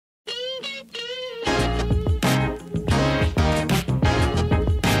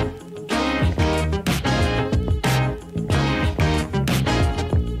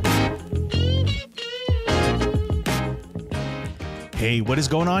Hey, what is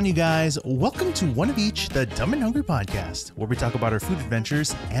going on, you guys? Welcome to One of Each, the Dumb and Hungry podcast, where we talk about our food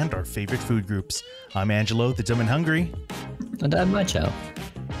adventures and our favorite food groups. I'm Angelo, the Dumb and Hungry. And I'm Macho.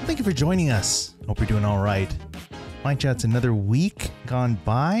 Thank you for joining us. Hope you're doing all right. Macho, it's another week gone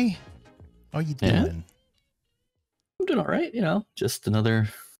by. How are you doing? Yeah. I'm doing all right, just another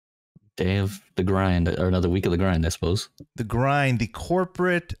day of the grind, or another week of the grind, I suppose. The grind, the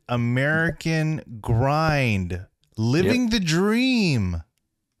corporate American grind. Living the dream,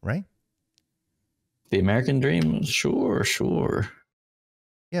 right? The American dream? Sure.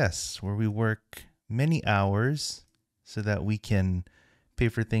 Yes, where we work many hours so that we can pay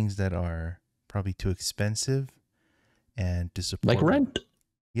for things that are probably too expensive and to support. Like rent?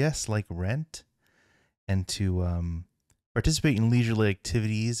 Yes, like rent. And to participate in leisurely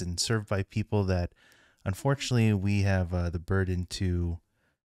activities and served by people that, unfortunately, we have the burden to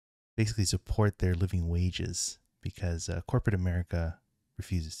basically support their living wages. Because corporate America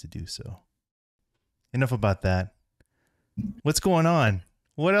refuses to do so. Enough about that. What's going on?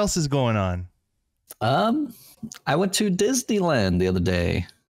 What else is going on? I went to Disneyland the other day.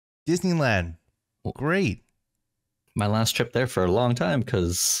 Disneyland. Great. My last trip there for a long time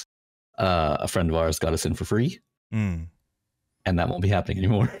because a friend of ours got us in for free. And that won't be happening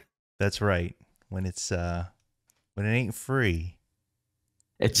anymore. That's right. When it's when it ain't free.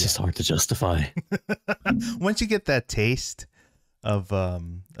 It's just hard to justify. Once you get that taste of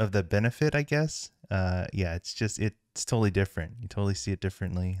the benefit, I guess, it's totally different. You totally see it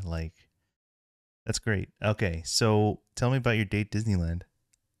differently. Like, that's great. Okay, so tell me about your date Disneyland.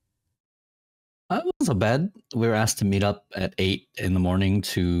 It wasn't so bad. We were asked to meet up at 8 in the morning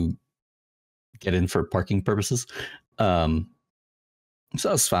to get in for parking purposes. So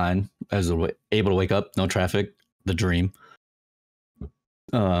that was fine. I was able to wake up, no traffic, the dream.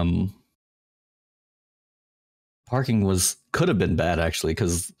 Parking could have been bad actually,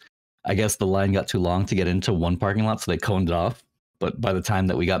 because I guess the line got too long to get into one parking lot, so they coned it off. But by the time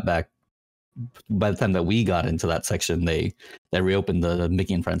that we got into that section, they reopened the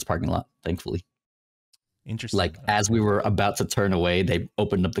Mickey and Friends parking lot, thankfully. Interesting. Like as we were about to turn away, they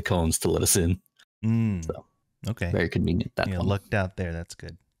opened up the cones to let us in. So okay, very convenient. That lucked out there. That's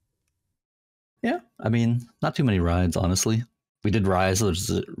good. Yeah, I mean, not too many rides, honestly. We did Rise of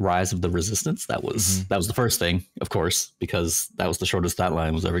the Resistance. That was the first thing, of course, because that was the shortest that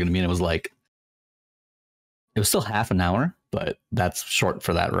line was ever going to be. And it was still half an hour, but that's short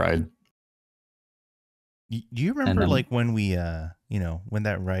for that ride. Do you remember when we, when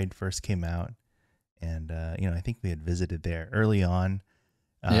that ride first came out, and I think we had visited there early on.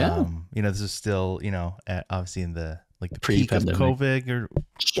 This is still obviously in the peak of COVID or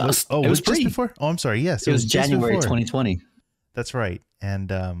it was just before. Oh, I'm sorry. Yes, it was January 2020. That's right. And,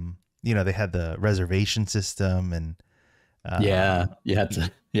 they had the reservation system and, you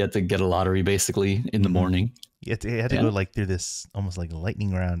had to get a lottery basically in the morning. You had to go through this almost like a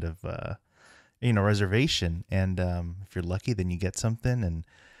lightning round of, reservation. And, if you're lucky, then you get something, and,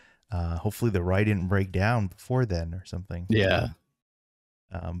 hopefully the ride didn't break down before then or something. Yeah.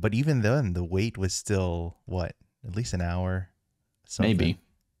 But even then the wait was still at least an hour. Something. Maybe.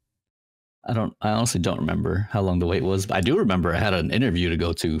 I honestly don't remember how long the wait was, but I do remember I had an interview to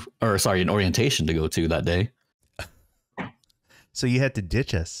go to, an orientation to go to that day. So you had to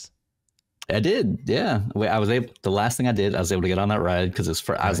ditch us. I did. Yeah. The last thing I did, I was able to get on that ride because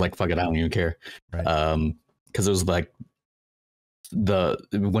I was like, fuck it, I don't even care. Right. Because it was like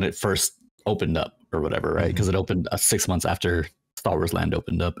when it first opened up or whatever, right? Because it opened 6 months after Star Wars Land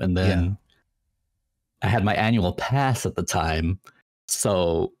opened up. And then I had my annual pass at the time.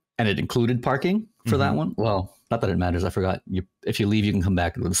 And it included parking for that one. Well, not that it matters. I forgot. If you leave, you can come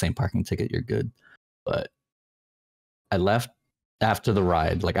back with the same parking ticket. You're good. But I left after the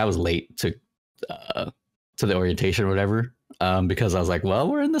ride. Like I was late to the orientation or whatever, because I was like, well,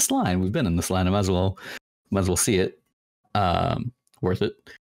 we're in this line. We've been in this line. I might as well see it. Worth it.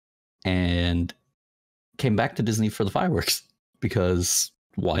 And came back to Disney for the fireworks because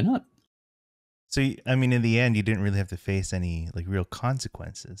why not? So, in the end, you didn't really have to face any real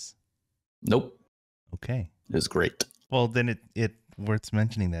consequences. Nope. Okay. It was great. Well, then it worth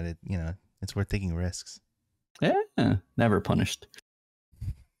mentioning that it's worth taking risks. Yeah. Never punished.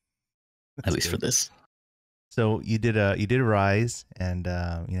 At least for this. So you did a Rise, and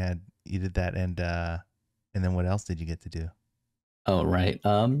you did that, and then what else did you get to do? Oh, right.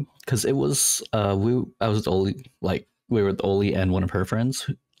 Because it was we were with Oli and one of her friends.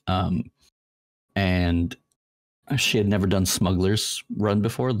 And she had never done Smuggler's Run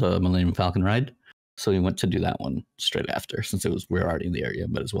before, the Millennium Falcon ride. So we went to do that one straight after, since we were already in the area,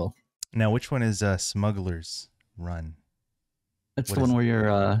 but as well. Now, which one is Smuggler's Run? It's What the is one it? where you're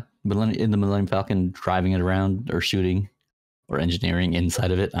in the Millennium Falcon, driving it around or shooting or engineering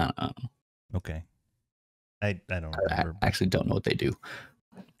inside of it. I don't know. Okay. I don't I remember. But actually don't know what they do.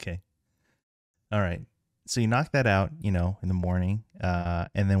 okay. All right. So you knock that out, in the morning.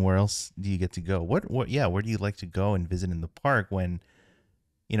 And then where else do you get to go? Yeah, where do you like to go and visit in the park when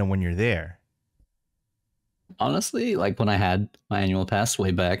you're there? Honestly, like when I had my annual pass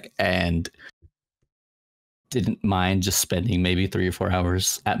way back and didn't mind just spending maybe 3 or 4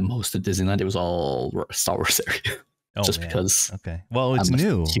 hours at most at Disneyland, it was all Star Wars area. Oh Just man. because Okay. Well, it's I'm a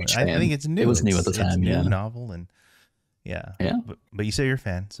new. huge I think fan. it's new. It was new at the It's time, new, yeah. novel, and yeah. Yeah. But you say you're a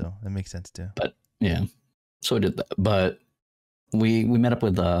fan, so that makes sense too. But yeah, so I did that. But we met up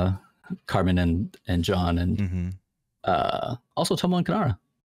with Carmen and John and also Tomo and Kanara.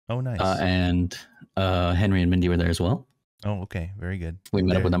 Oh, nice. And Henry and Mindy were there as well. Oh, okay. Very good. We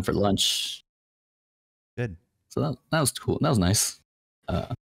met up with them for lunch. Good. So that was cool. That was nice.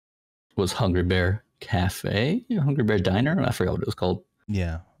 Was Hungry Bear Cafe, Hungry Bear Diner. I forgot what it was called.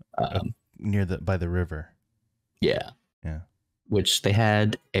 Yeah. By the river. Yeah. Yeah. Which they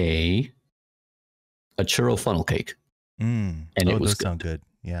had a churro funnel cake. And it was good. Sound good.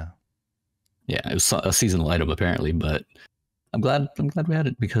 Yeah. Yeah, it was a seasonal item apparently, but I'm glad we had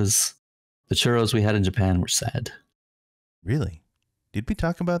it because the churros we had in Japan were sad. Really? Did we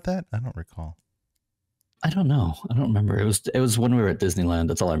talk about that? I don't recall. I don't know. I don't remember. It was when we were at Disneyland.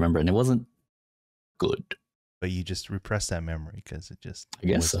 That's all I remember, and it wasn't good. But you just repressed that memory because it just I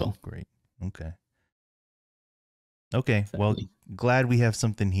guess so. Great. Okay. Okay. Well, glad we have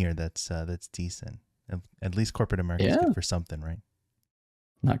something here that's decent. At least corporate America's good for something, right?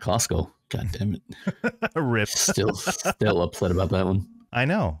 Not Costco. God damn it. Rip. Still upset about that one. I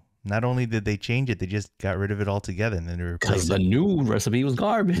know. Not only did they change it, they just got rid of it altogether and then they replaced it. Because the new recipe was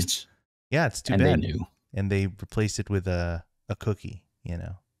garbage. Yeah, it's too bad. And they knew. And they replaced it with a cookie,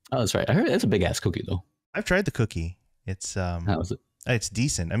 Oh, that's right. I heard it's a big ass cookie though. I've tried the cookie. It's how is it? It's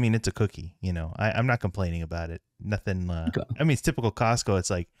decent. I mean, it's a cookie, I'm not complaining about it. Nothing okay. I mean, it's typical Costco. It's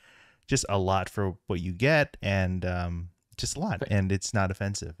like just a lot for what you get and just a lot. Okay. And it's not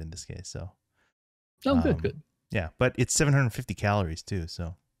offensive in this case. So good. Yeah, but it's 750 calories too,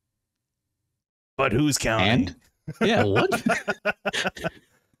 so. But who's counting? And? Yeah, what?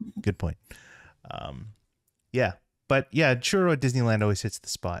 Good point. Yeah, but yeah, churro at Disneyland always hits the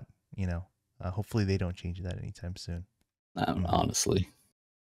spot. Hopefully they don't change that anytime soon. Honestly,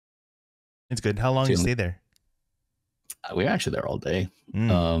 it's good. How long did you stay there? We were actually there all day.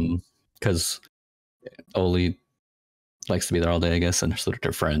 Because Oli likes to be there all day, I guess, and so did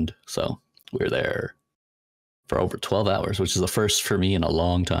her friend. So we were there for over 12 hours, which is the first for me in a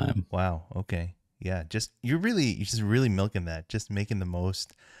long time. Wow. Okay. Yeah. You're just really milking that, just making the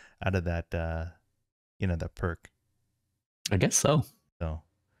most out of that, that perk. I guess so. So.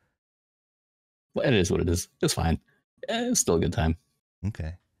 Well, it is what it is. It's fine. It's still a good time.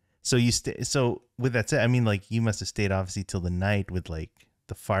 Okay. So so with that said, I mean, like you must have stayed obviously till the night with like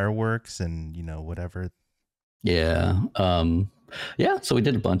the fireworks and, whatever. Yeah. Yeah. So we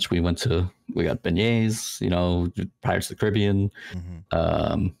did a bunch. We got beignets, Pirates of the Caribbean.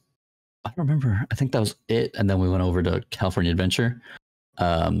 Mm-hmm. I don't remember. I think that was it. And then we went over to California Adventure.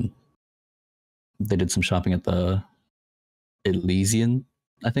 They did some shopping at the Elysian,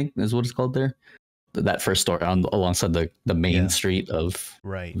 I think is what it's called there. That first store alongside the main street of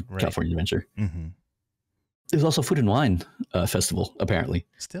California Adventure. Mm-hmm. There's also Food and Wine Festival, apparently.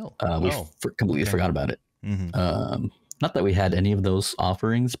 Still. We completely forgot about it. Mm-hmm. Not that we had any of those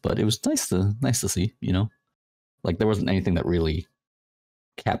offerings, but it was nice to see, like there wasn't anything that really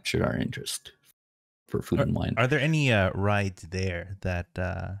captured our interest for Food and Wine. Are there any rides there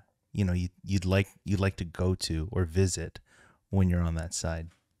that you'd like to go to or visit when you're on that side?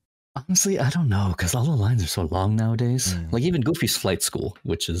 Honestly, I don't know because all the lines are so long nowadays. Like even Goofy's Flight School,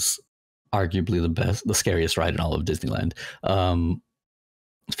 which is arguably the scariest ride in all of Disneyland.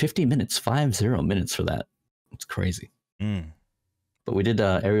 50 minutes for that. It's crazy. But we did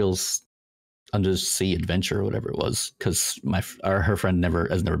Ariel's Undersea Adventure or whatever it was because her friend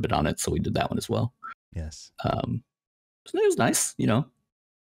has never been on it, so we did that one as well. Yes. So it was nice,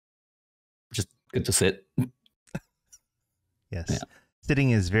 just good to sit. Yes. Yeah.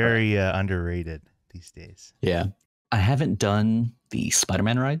 Sitting is very underrated these days. Yeah. I haven't done the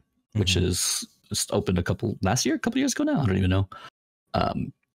Spider-Man ride, which is just opened a couple years ago now. I don't even know.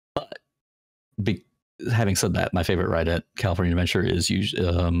 But having said that, my favorite ride at California Adventure is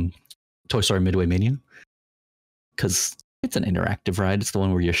usually Toy Story Midway Mania because it's an interactive ride. It's the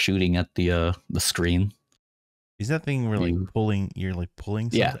one where you're shooting at the screen. Is that thing where you're pulling something?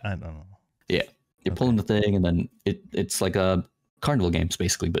 Yeah. I don't know. Yeah. You're pulling the thing and then it's like a carnival games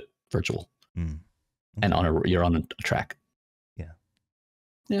basically, but virtual. Okay. And you're on a track. Yeah.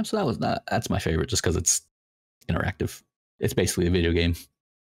 Yeah. So that's my favorite, just because it's interactive. It's basically a video game.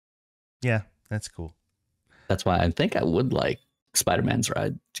 Yeah, that's cool. That's why I think I would like Spider-Man's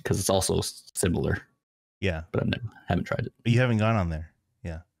ride, because it's also similar. Yeah, but haven't tried it. You haven't gone on there.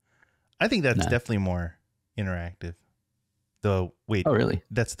 Yeah, I think that's definitely more interactive. Though, wait. Oh, really?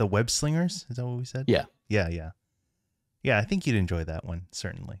 That's the Web Slingers? Is that what we said? Yeah. Yeah. I think you'd enjoy that one,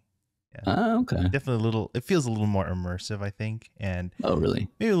 certainly. Yeah. Okay. Definitely it feels a little more immersive, I think, and really?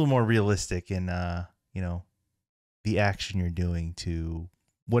 Maybe a little more realistic in the action you're doing to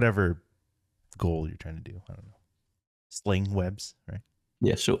whatever goal you're trying to do. I don't know. Sling webs, right?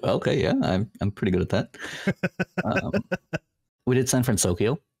 Yeah, sure. Okay, yeah, I'm pretty good at that. We did San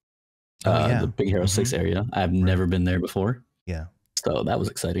Francisco, the Big Hero 6 area. I've never been there before. Yeah. So that was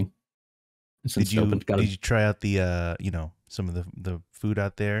exciting. Did you try out the some of the food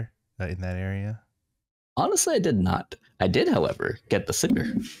out there in that area? Honestly, I did not. I did, however, get the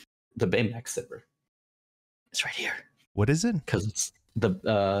sipper, the Baymax sipper. It's right here. What is it? Because it's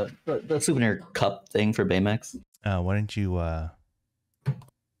the souvenir cup thing for Baymax. Why don't you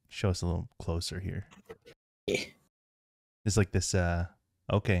show us a little closer here? Yeah. It's like this.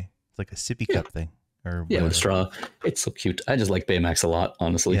 Okay, it's like a sippy cup thing, or yeah, with a straw. It's so cute. I just like Baymax a lot,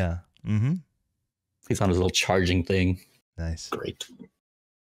 honestly. Yeah. Mm-hmm. He's on his little charging thing. Nice. Great.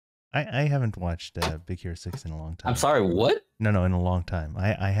 I haven't watched Big Hero 6 in a long time. I'm sorry, what? No, in a long time.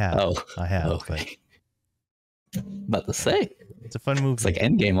 I have. Oh, I have. Okay. About to say. It's a fun movie. It's like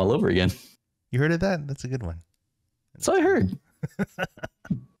Endgame all over again. You heard of that? That's a good one. So I heard.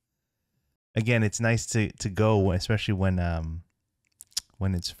 Again, it's nice to go, especially when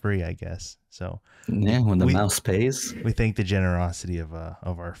it's free, I guess. So yeah, when the mouse pays. We thank the generosity of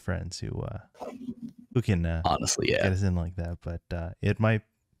our friends who can honestly get us in like that. But it might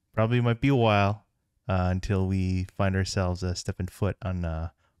be a while until we find ourselves stepping foot on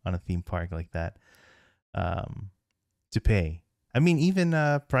a theme park like that to pay. I mean, even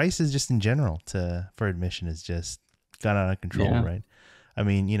prices just in general for admission is just gone out of control, right? I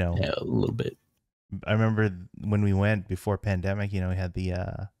mean, yeah, a little bit. I remember when we we had the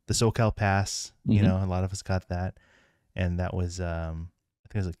SoCal Pass. Mm-hmm. A lot of us got that, and that was I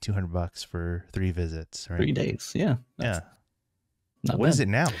think it was like $200 for 3 visits, right? 3 days, yeah. What is it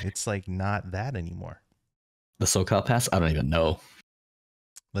now? It's like not that anymore. The SoCal Pass? I don't even know.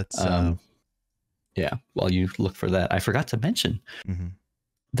 Let's yeah, while you look for that, I forgot to mention. Mm-hmm.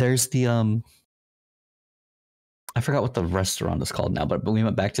 There's the I forgot what the restaurant is called now, but we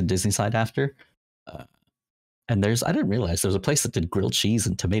went back to Disneyside after, and I didn't realize there's a place that did grilled cheese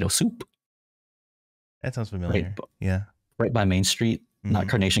and tomato soup. That sounds familiar. Right by Main Street, not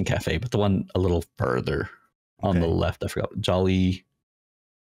Carnation Cafe, but the one a little further on the left. I forgot, Jolly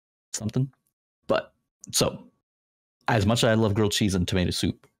something. But so, as much as I love grilled cheese and tomato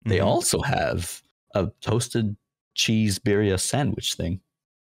soup, they also have a toasted cheese birria sandwich thing.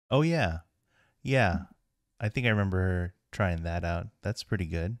 Oh yeah. I think I remember trying that out. That's pretty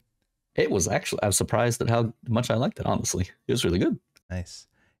good. It was actually, I was surprised at how much I liked it, honestly. It was really good. Nice.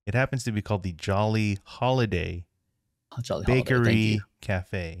 It happens to be called the Jolly Holiday Jolly Bakery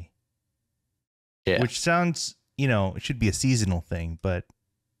Cafe. Yeah. Which sounds, it should be a seasonal thing, but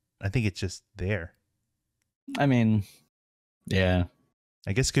I think it's just there. I mean, yeah.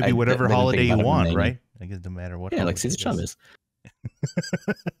 I guess it could be whatever holiday you want, right? I guess no matter what. Yeah, like Caesar Chavez.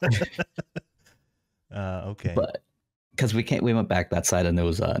 Okay. But because we went back that side and there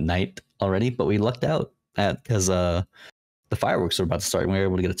was night already, but we lucked out because the fireworks were about to start and we were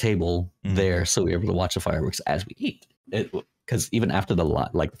able to get a table there, so we were able to watch the fireworks as we eat. Because even after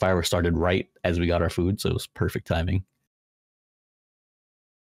the fireworks started right as we got our food, so it was perfect timing.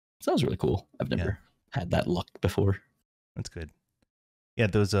 So that was really cool. I've never had that luck before. That's good. Yeah,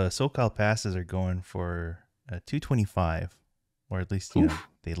 those SoCal passes are going for $225, or at least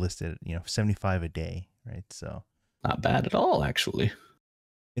they listed $75 a day, right? So not bad at all, actually.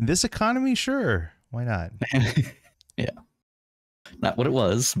 In this economy, sure, why not? Yeah, not what it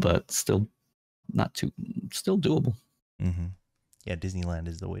was, but still still doable. Mm-hmm. Yeah, Disneyland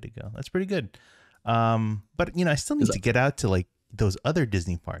is the way to go. That's pretty good. But I still need to get out to like those other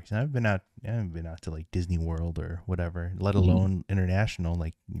Disney parks. And I haven't been out to like Disney World or whatever, let alone international.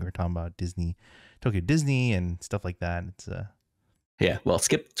 Like you were talking about Tokyo Disney and stuff like that. It's yeah. Well,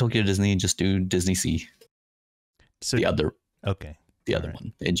 skip Tokyo Disney, just do Disney Sea. So the other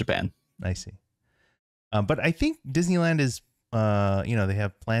one in Japan. I see. But I think Disneyland is they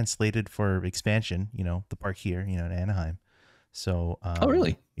have plans slated for expansion. The park here, in Anaheim. So oh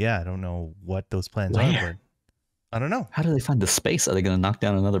really? Yeah, I don't know what those plans are, but I don't know. How do they find the space? Are they going to knock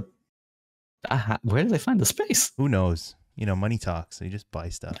down another? Where do they find the space? Who knows? You know, money talks. They just buy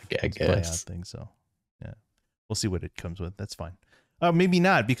stuff. I Just buy out guess. things. So, yeah, we'll see what it comes with. That's fine. Maybe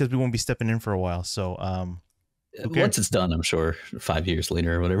not, because we won't be stepping in for a while. So, Once it's done, I'm sure 5 years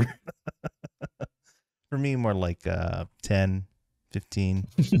later or whatever. For me, more like 10, 15.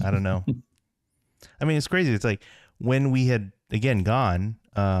 I don't know. I mean, it's crazy. It's like when we had again gone.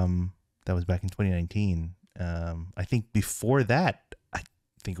 That was back in 2019. I think before that, I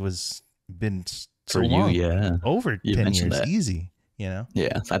think it was been so For long. you, yeah. Over You 10 mentioned years, that. easy. You know.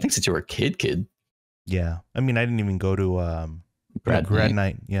 Yeah, I think since you were a kid. Yeah, I mean, I didn't even go to Grad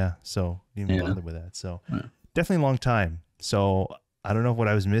night. Yeah, so didn't even Yeah. bother with that. So Yeah. definitely a long time. So I don't know what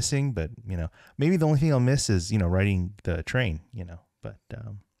I was missing, but you know, maybe the only thing I'll miss is, you know, riding the train. You know, but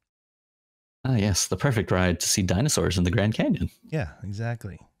Ah, yes, the perfect ride to see dinosaurs in the Grand Canyon. yeah,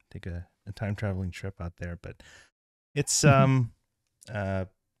 exactly. Take a time traveling trip out there, but it's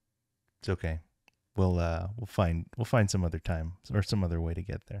it's okay. We'll find some other time or some other way to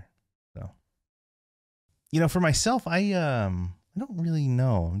get there. So, you know, for myself, I don't really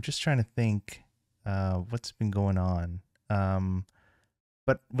know. I'm just trying to think what's been going on.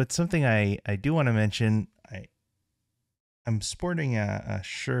 But something I do want to mention, I'm sporting a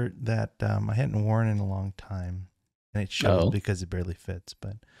shirt that I hadn't worn in a long time, and it shows because it barely fits.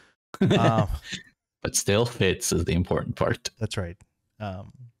 But but still fits is the important part. that's right.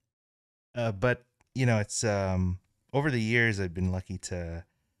 But you know, it's over the years I've been lucky to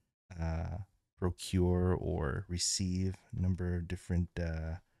procure or receive a number of different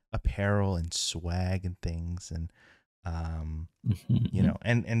apparel and swag and things, and you know,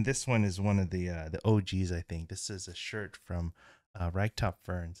 and this one is one of the OGs. I think this is a shirt from Ragtop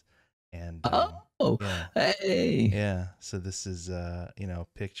Ferns, and hey, yeah. So this is you know,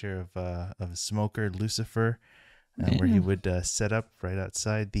 a picture of a smoker, Lucifer, where he would set up right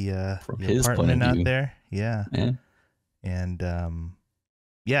outside the apartment out there. Yeah. And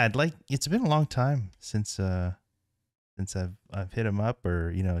yeah, it's been a long time since I've hit him up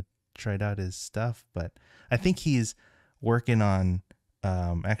or, you know, tried out his stuff, but I think he's working on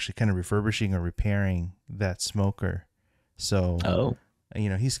actually kind of refurbishing or repairing that smoker. So you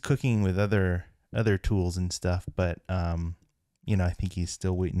know, he's cooking with other tools and stuff, but you know, I think he's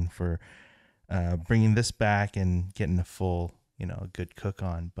still waiting for bringing this back and getting a full, you know, a good cook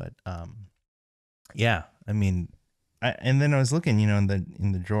on. But yeah, I mean, and then I was looking, you know,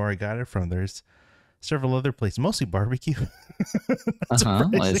 in the drawer I got it from, there's several other places, mostly barbecue.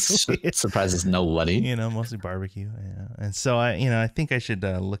 It surprises nobody. You know, mostly barbecue. Yeah. And so I think I should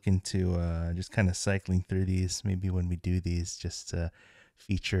look into just kind of cycling through these, maybe when we do these, just to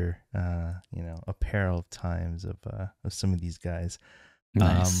feature you know, apparel times of some of these guys.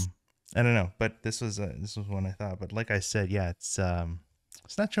 Nice. I don't know, but this was one I thought. But like I said, yeah, it's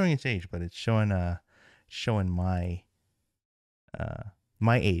not showing its age, but it's showing my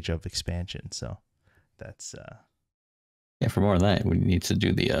age of expansion. So that's yeah. For more on that, we need to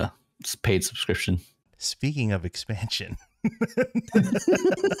do the paid subscription. Speaking of expansion.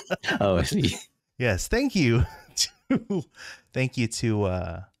 Oh, I see. Yes, thank you to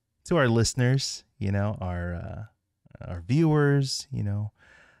our listeners. You know, our viewers. You know.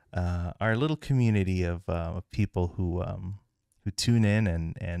 Our little community of people who tune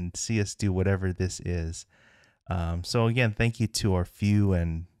in and see us do whatever this is. So again, thank you to our few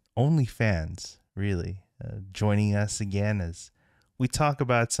and only fans, really, joining us again as we talk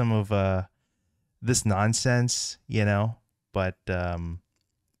about some of this nonsense, you know, but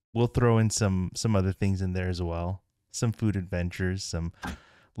we'll throw in some other things in there as well. Some food adventures, some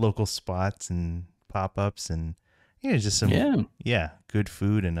local spots and pop-ups, and you know, just some good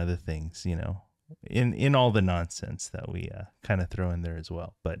food and other things, you know, in all the nonsense that we kind of throw in there as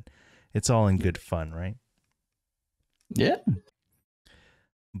well. But it's all in good fun, right? Yeah.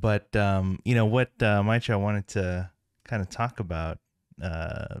 But you know what, Maicha, I wanted to kind of talk about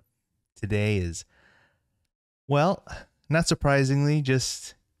today is, well, not surprisingly,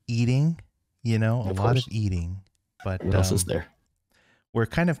 just eating. You know, a lot of eating. But what else is there? We're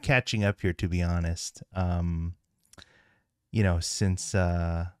kind of catching up here, to be honest. You know, since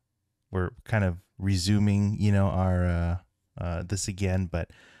we're kind of resuming, you know, our this again,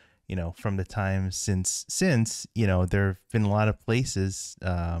 but you know, from the time since you know, there have been a lot of places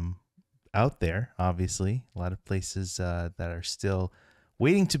out there, obviously, a lot of places that are still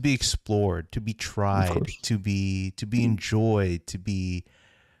waiting to be explored, to be tried, to be enjoyed, to be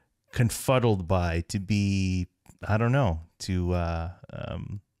confuddled by, to be, I don't know, to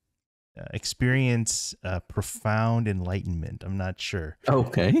experience profound enlightenment. I'm not sure.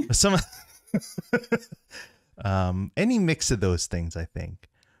 Okay. Some Any mix of those things, I think.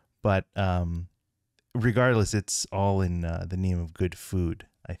 But regardless, it's all in the name of good food,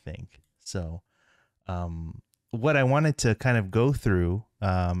 I think. So what I wanted to kind of go through,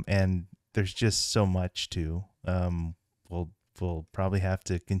 and there's just so much to, we'll probably have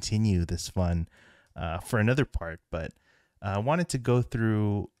to continue this fun for another part, but I wanted to go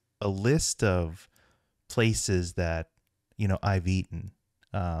through a list of places that, I've eaten.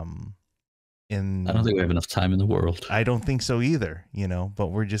 I don't think we have enough time in the world. I don't think so either, but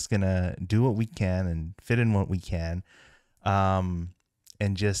we're just going to do what we can and fit in what we can, and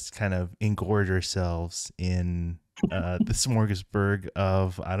just kind of engorge ourselves in the smorgasbord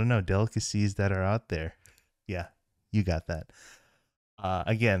of, I don't know, delicacies that are out there. Yeah, you got that.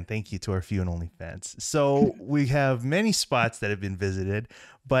 Again, thank you to our few and only fans. So we have many spots that have been visited,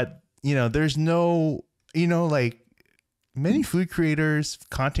 but, there's no, like many food creators,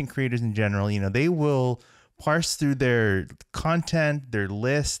 content creators in general, they will parse through their content, their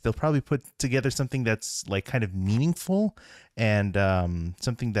list. They'll probably put together something that's like kind of meaningful and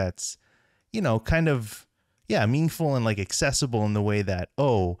something that's, kind of, meaningful and like accessible in the way that,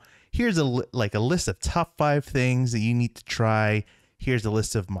 oh, here's a list of top 5 things that you need to try. Here's a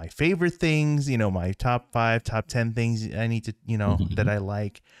list of my favorite things, my top 5, top 10 things I need to, that I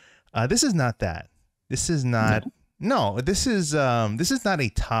like. This is not that. This is not. No, this is not a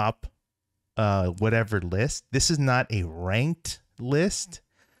top whatever list. This is not a ranked list.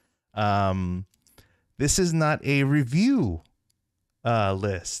 This is not a review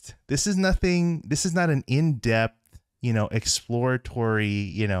list. This is nothing. This is not an in-depth,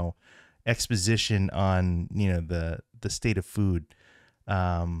 exploratory, exposition on, the state of food.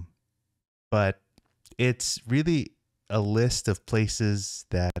 But it's really a list of places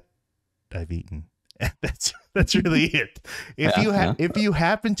that I've eaten. That's really it. If you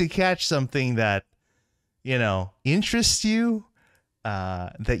happen to catch something that, interests you,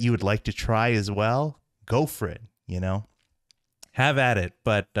 that you would like to try as well, go for it, have at it.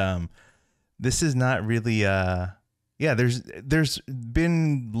 But, this is not really, there's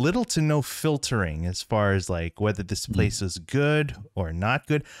been little to no filtering as far as like whether this place is good or not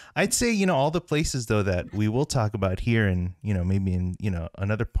good. I'd say, all the places though that we will talk about here and, maybe in,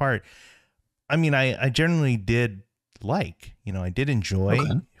 another part, I mean, I generally did like, I did enjoy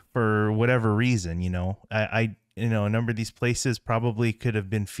for whatever reason, I a number of these places probably could have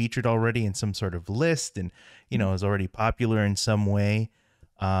been featured already in some sort of list and, is already popular in some way.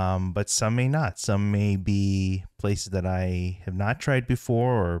 But some may not. Some may be places that I have not tried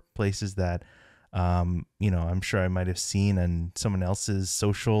before or places that, I'm sure I might have seen on someone else's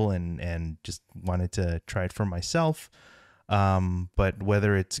social and just wanted to try it for myself. But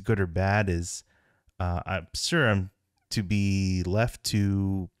whether it's good or bad is, I'm sure I'm to be left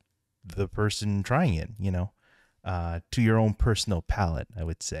to the person trying it, to your own personal palate, I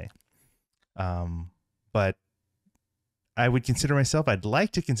would say. But I'd like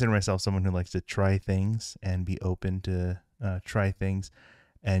to consider myself someone who likes to try things and be open to try things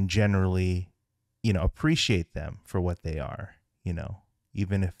and generally, appreciate them for what they are,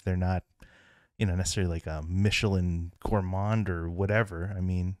 even if they're not, necessarily like a Michelin gourmand or whatever. I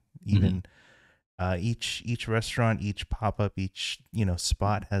mean, even each restaurant, each pop-up, each,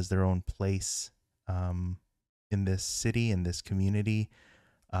 spot has their own place in this city, in this community.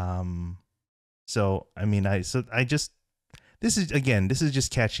 So, I mean, this is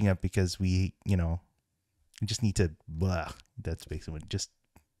just catching up because we just need to, that's basically just,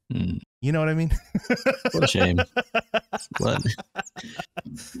 you know what I mean? What a shame. What?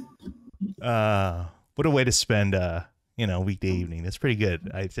 What a way to spend weekday evening. That's pretty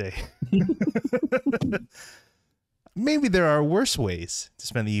good, I'd say. Maybe there are worse ways to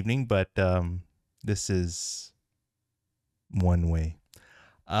spend the evening, but this is one way.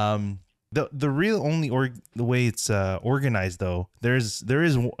 The real only the way it's organized though, there is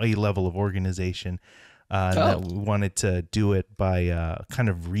a level of organization that we wanted to do it by kind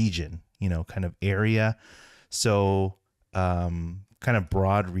of region, kind of area. So kind of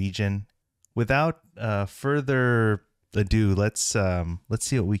broad region. Without further ado, let's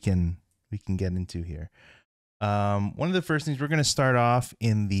see what we can get into here. One of the first things, we're going to start off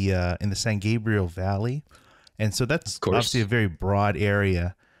in the San Gabriel Valley, and so that's obviously a very broad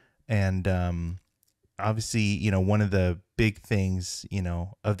area. And obviously, one of the big things,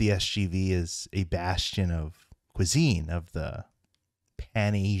 of the SGV is a bastion of cuisine of the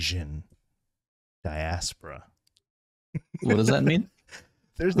Pan-Asian diaspora. What does that mean?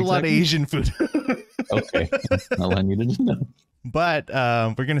 There's a lot of Asian food. Okay. That's all I needed to know. But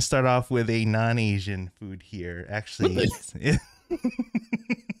we're going to start off with a non-Asian food here. Actually,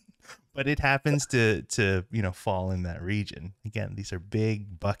 but but it happens to fall in that region. Again, these are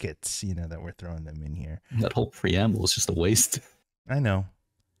big buckets, that we're throwing them in here. That whole preamble is just a waste. I know.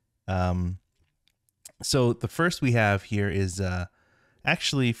 So the first we have here is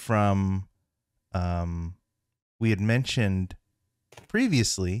actually from we had mentioned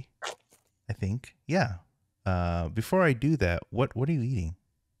previously, I think. Yeah. Before I do that, what are you eating?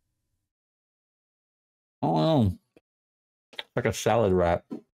 Oh, like a salad wrap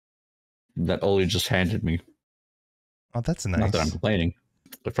that Oli just handed me. Oh, that's nice. Not that I'm complaining.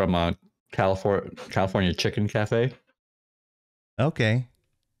 From a California Chicken Cafe. Okay.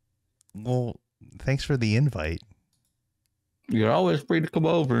 Well, thanks for the invite. You're always free to come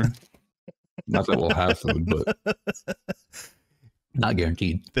over. Not that we'll have food, but not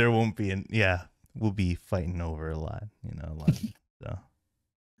guaranteed. There won't be we'll be fighting over a lot. So.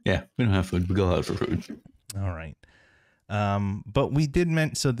 Yeah, we don't have food. We go out for food. All right. But we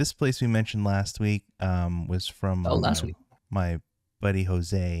did so this place we mentioned last week was from last week. My buddy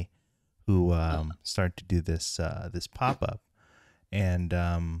Jose, who started to do this pop-up,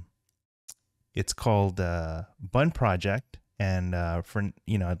 and it's called Bun Project, and for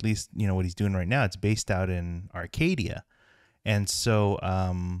at least what he's doing right now, it's based out in Arcadia, and so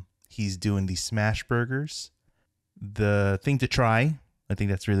he's doing these smash burgers. The thing to try, I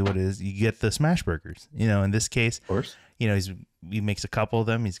think that's really what it is. You get the smash burgers. In this case, of course, he makes a couple of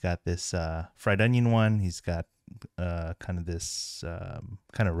them. He's got this fried onion one. He's got kind of this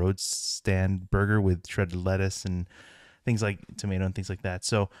kind of road stand burger with shredded lettuce and things like tomato and things like that.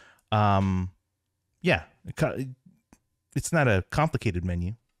 So, yeah, it's not a complicated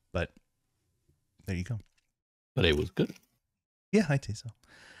menu, but there you go. But it was good. Yeah, I'd say so.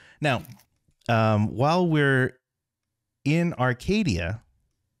 Now, while we're in Arcadia,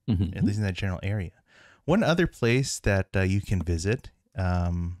 at least in that general area, one other place that you can visit,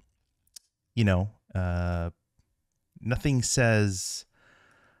 nothing says,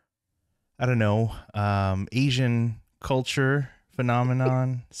 I don't know, Asian culture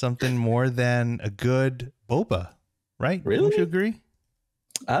phenomenon, something more than a good boba, right? Really? Don't you agree?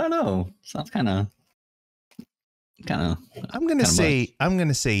 I don't know. Sounds kind of. I'm gonna say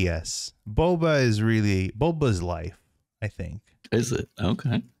yes. Boba's life, I think. Is it?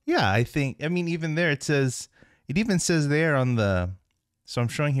 Okay. Yeah, I think. I mean, even there, it even says there on the. So I'm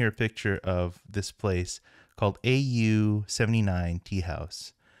showing here a picture of this place called AU 79 Tea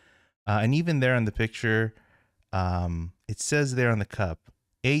House, and even there on the picture, it says there on the cup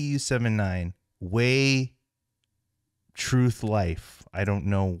AU 79 Way Truth Life. I don't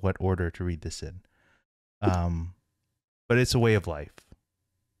know what order to read this in, but it's a way of life.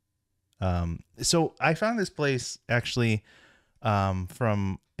 So I found this place actually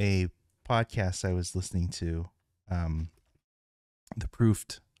from a podcast I was listening to, the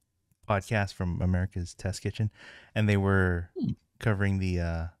Proofed podcast from America's Test Kitchen, and they were covering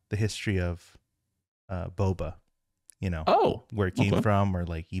the history of boba, where it came from, or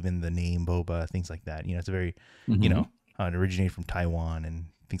like even the name boba, things like that. It's a very, how it originated from Taiwan and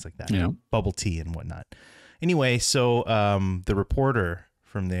things like that. Yeah. Bubble tea and whatnot. Anyway, so the reporter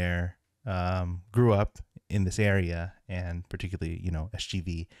from there grew up in this area, and particularly,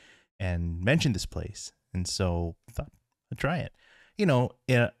 SGV, and mentioned this place. And so I thought I'd try it. On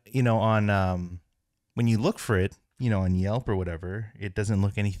when you look for it, on Yelp or whatever, it doesn't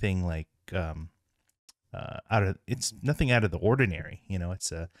look anything like it's nothing out of the ordinary.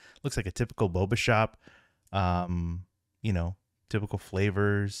 It's looks like a typical boba shop, typical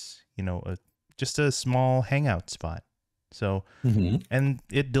flavors, just a small hangout spot. So, and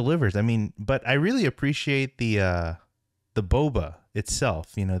it delivers. I mean, but I really appreciate the boba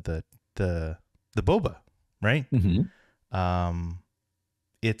itself, the boba, right?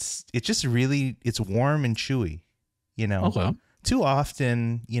 It's just really, it's warm and chewy, Okay. Too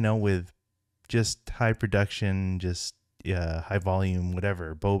often, with just high production, just high volume,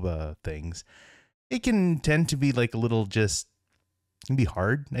 whatever, boba things, it can tend to be like a little can be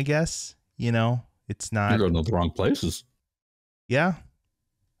hard, I guess, it's not. You're going to the wrong places. Yeah.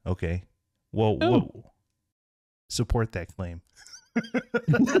 Okay. Whoa. Support that claim.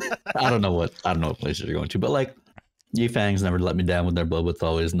 I don't know what places you're going to, but like Yifangs never let me down with their boba. It's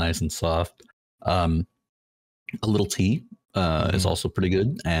always nice and soft. A little tea is also pretty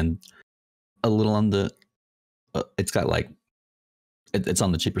good, and a little on the. It's got like, it's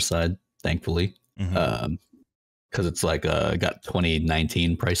on the cheaper side, thankfully, because it's like got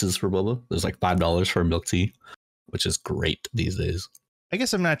 2019 prices for boba. There's like $5 for a milk tea, which is great these days. I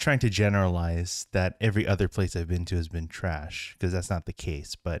guess I'm not trying to generalize that every other place I've been to has been trash, because that's not the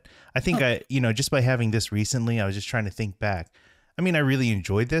case. But I think just by having this recently, I was just trying to think back. I mean, I really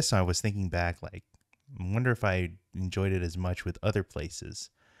enjoyed this. I was thinking back, like, I wonder if I enjoyed it as much with other places,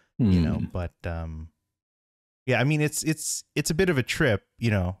 but yeah, I mean, it's a bit of a trip,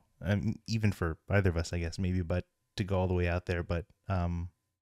 even for either of us, I guess, maybe, but to go all the way out there. But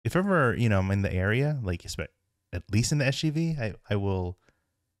if ever, I'm in the area, like at least in the SGV, I would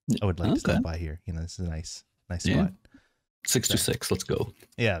like to stop by here. This is a nice spot. 626, let's go.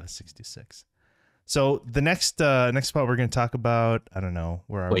 Yeah, the 626. So the next spot we're going to talk about, I don't know,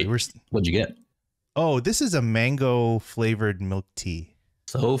 where are we? What'd you get? Oh, this is a mango flavored milk tea.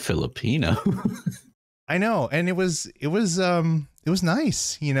 So Filipino. I know, and it was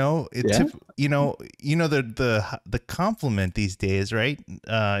nice, the compliment these days, right?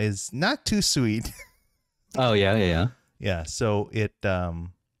 Is not too sweet. Oh yeah. Yeah, so it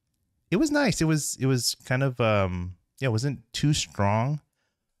was nice. It was kind of it wasn't too strong,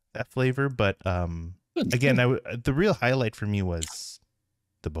 that flavor, but again, the real highlight for me was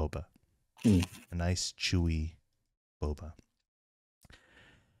the boba. A nice chewy boba.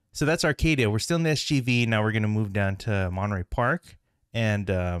 So that's Arcadia. We're still in the SGV. Now we're going to move down to Monterey Park. And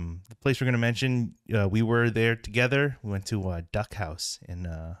the place we're going to mention, we were there together. We went to Duck House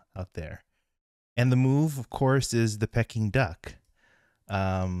out there. And the move, of course, is the Peking duck.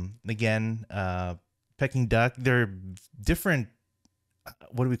 Again, Peking duck, they're different,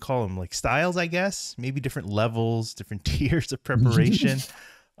 what do we call them? Like styles, I guess? Maybe different levels, different tiers of preparation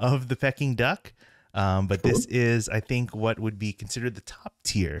of the Peking duck. But this is, I think, what would be considered the top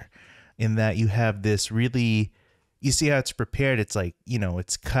tier, in that you have this really, you see how it's prepared. It's like,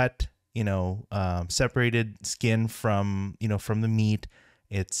 it's cut, separated skin from the meat.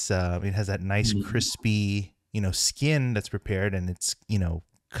 It has that nice crispy, skin that's prepared, and it's,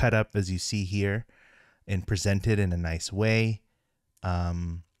 cut up as you see here and presented in a nice way.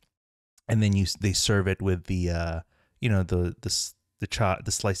 And then they serve it with the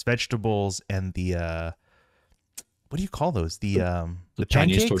sliced vegetables and the what do you call those? The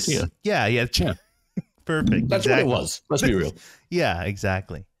Chinese pancakes? tortilla. Yeah. Perfect. That's exactly what it was. Let's be real. Yeah,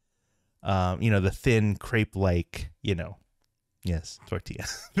 exactly. The thin crepe-like, yes, tortilla.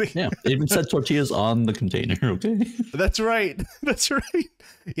 Yeah, it even said tortillas on the container. Okay. That's right.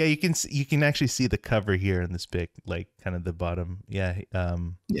 Yeah, you can actually see the cover here in this pic, like kind of the bottom. Yeah.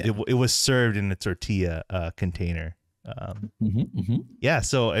 It was served in a tortilla container. Yeah,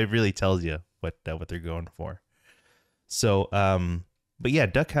 so it really tells you what they're going for. So but yeah,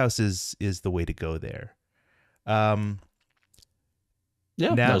 Duck House is the way to go there. Yeah,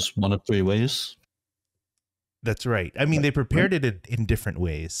 that's one of three ways. That's right. I mean, they prepared it in different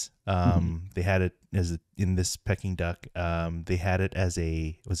ways. They had it in this Peking duck. They had it as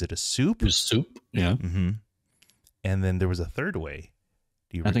was it a soup? It was soup, yeah. And then there was a third way.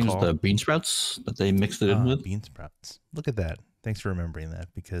 Do you I recall? think it's the bean sprouts that they mixed it in with. Bean sprouts. Look at that. Thanks for remembering that,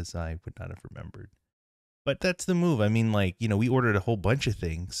 because I would not have remembered. But that's the move. I mean, like, we ordered a whole bunch of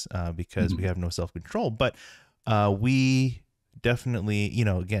things because we have no self-control. But we definitely,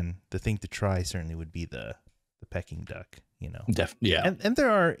 again, the thing to try certainly would be the Peking duck, Yeah. And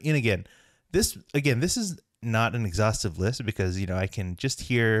there are, this is not an exhaustive list, because, I can just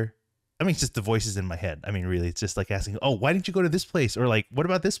hear, it's just the voices in my head. I mean, really, it's just like asking, oh, why didn't you go to this place? Or like, what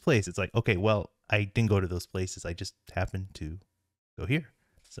about this place? It's like, okay, well, I didn't go to those places. I just happened to go here.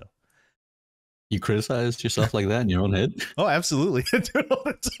 So you criticized yourself like that in your own head? Oh, absolutely.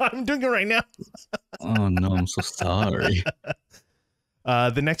 I'm doing it right now. Oh, no, I'm so sorry.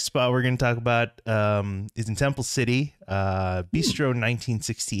 The next spot we're going to talk about is in Temple City, Bistro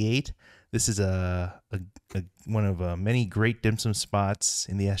 1968. This is one of many great dim sum spots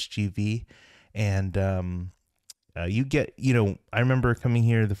in the SGV. And you get, I remember coming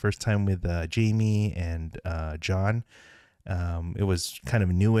here the first time with Jamie and John. It was kind of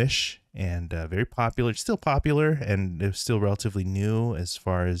newish and very popular. It's still popular, and it was still relatively new as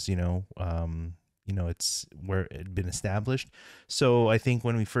far as, it's where it had been established. So I think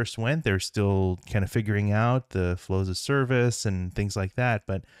when we first went, they're still kind of figuring out the flows of service and things like that.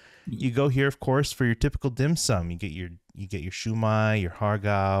 But you go here, of course, for your typical dim sum. You get your shumai, your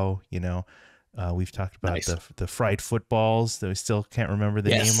hargao. We've talked about Nice. the fried footballs that we still can't remember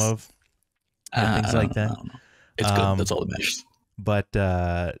the name of, and things like that. It's good. That's all that matters. But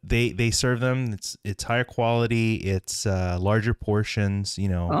they serve them. It's higher quality. It's larger portions.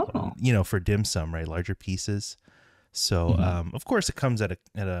 For dim sum, right? Larger pieces. So of course it comes at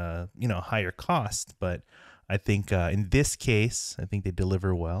a higher cost. But I think in this case, I think they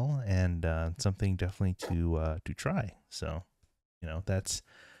deliver well, and something definitely to try. So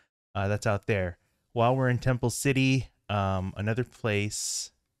that's out there. While we're in Temple City, another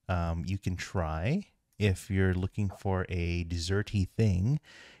place you can try if you're looking for a desserty thing,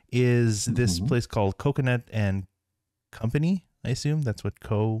 is this place called Coconut and Company. I assume that's what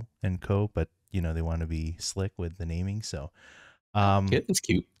Co and Co, but they want to be slick with the naming. So, That's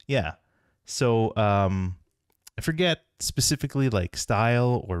cute. yeah. So, I forget specifically like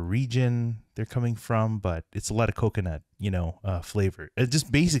style or region they're coming from, but it's a lot of coconut, flavor. It's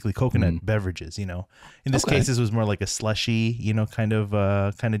just basically coconut beverages, In this case, this was more like a slushy, kind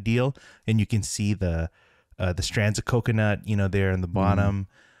of deal. And you can see the strands of coconut, there in the bottom.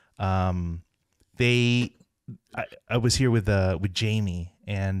 I was here with Jamie,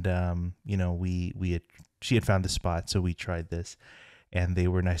 and she had found the spot, so we tried this. And they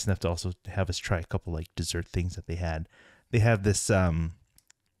were nice enough to also have us try a couple like dessert things that they had. They have this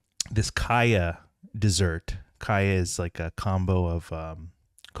kaya dessert. Kaya is like a combo of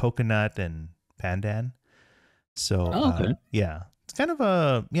coconut and pandan. So yeah, it's kind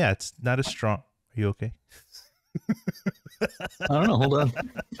of it's not as strong. Are you okay? I don't know. Hold on.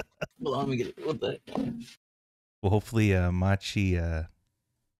 Let me get it. What the heck? Well, hopefully Machi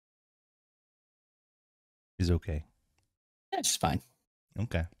is okay. That's fine.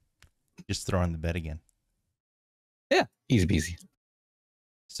 Okay. Just throw on the bed again. Yeah, easy peasy.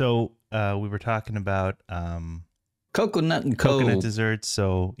 So we were talking about coconut and coconut desserts.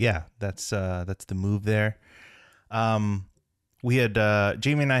 So yeah, that's the move there. We had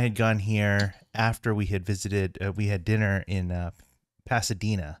Jamie and I had gone here after we had visited. We had dinner in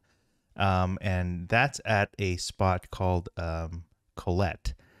Pasadena, and that's at a spot called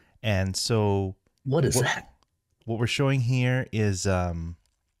Colette. And so what is that? What we're showing here is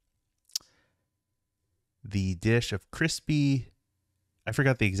the dish of crispy. I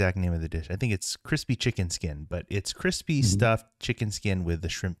forgot the exact name of the dish. I think it's crispy chicken skin, but it's crispy stuffed chicken skin with the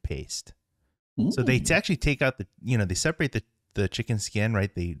shrimp paste. So they actually take out they separate the chicken skin,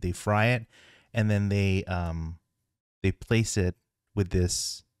 right? They fry it, and then they place it with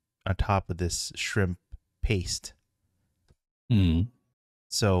this on top of this shrimp paste.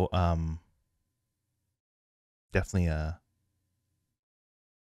 So definitely a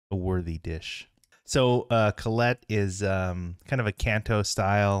worthy dish. So Colette is kind of a Canto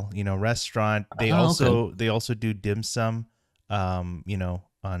style, restaurant. They also do dim sum,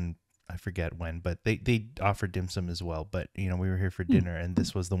 on I forget when, but they offer dim sum as well. But we were here for dinner, and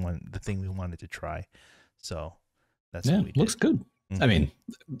this was the thing we wanted to try. So that's what we did. Looks good. I mean,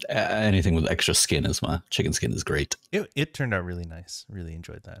 anything with extra skin chicken skin is great. It turned out really nice. Really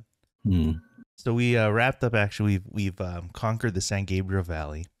enjoyed that. So we wrapped up. Actually, we've conquered the San Gabriel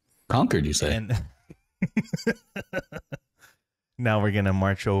Valley. Conquered, you say? And now we're gonna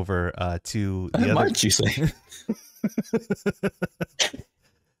march over to the other. March, you say?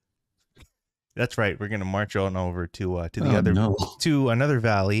 That's right. We're gonna march on over to another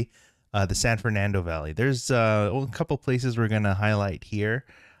valley, the San Fernando Valley. There's a couple places we're gonna highlight here.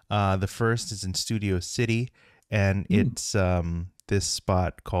 The first is in Studio City, and it's this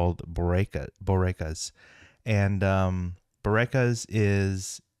spot called Borecas, and Borecas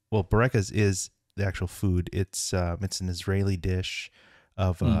is the actual food. It's an Israeli dish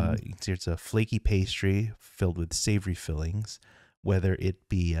of you can see it's a flaky pastry filled with savory fillings, whether it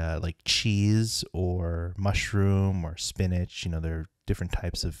be like cheese or mushroom or spinach. There are different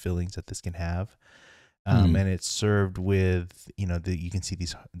types of fillings that this can have. And it's served with, you can see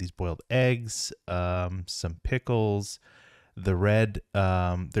these boiled eggs, some pickles. The red,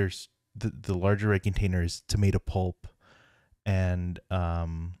 there's the larger red container is tomato pulp, and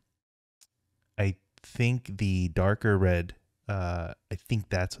I think the darker red, I think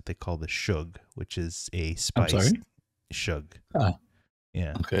that's what they call the shug, which is a spice. I'm sorry? Shug.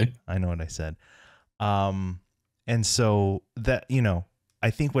 Yeah. Okay. I know what I said. And so that, I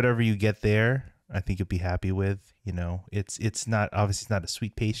think whatever you get there, I think you'll be happy with. It's not, obviously it's not a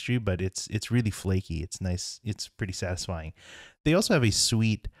sweet pastry, but it's really flaky. It's nice. It's pretty satisfying. They also have a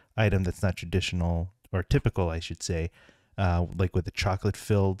sweet item that's not traditional or typical, I should say, like with the chocolate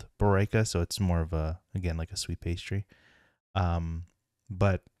filled boreka. So it's more of again, like a sweet pastry.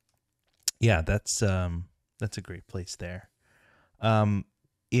 But yeah, that's a great place there.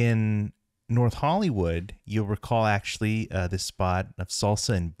 In North Hollywood, you'll recall actually this spot of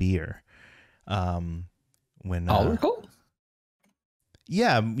salsa and beer. When recall?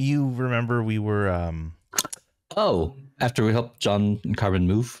 Yeah, you remember we were after we helped John and Carbon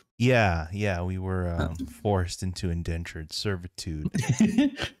move. Yeah, we were forced into indentured servitude,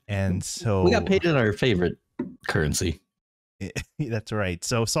 and so we got paid in our favorite currency. That's right.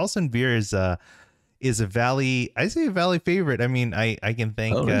 So salsa and beer is a valley. I say a valley favorite. I mean, I can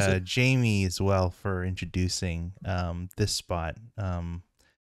thank Jamie as well for introducing this spot.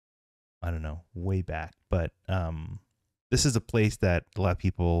 I don't know, way back. But this is a place that a lot of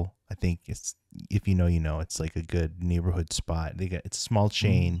people, I think, it's, if you know, you know, it's like a good neighborhood spot. It's a small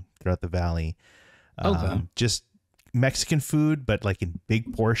chain throughout the valley. Okay. Just Mexican food, but like in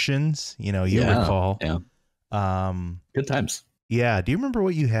big portions. You know, you Yeah. recall. Yeah. Good times. Yeah. Do you remember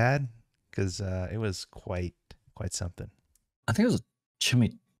what you had? Because it was quite something. I think it was a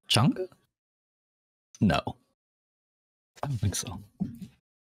chimichanga. No, I don't think so.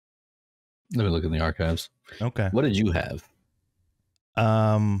 Let me look in the archives. Okay. What did you have?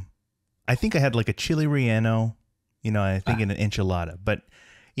 I think I had like a chili relleno, you know, I think an enchilada, but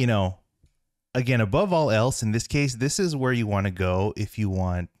you know, again, above all else, in this case, this is where you want to go if you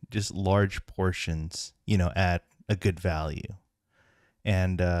want just large portions, you know, at a good value.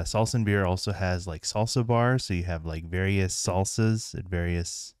 And Salsa and Beer also has like salsa bars, so you have like various salsas at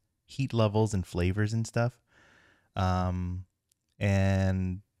various heat levels and flavors and stuff. And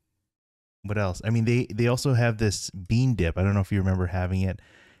what else? I mean, they also have this bean dip. I don't know if you remember having it.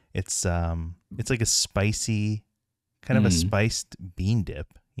 It's like a spicy, kind of a spiced bean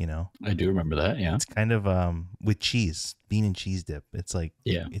dip, you know. I do remember that. Yeah, it's kind of with cheese, bean and cheese dip. It's like,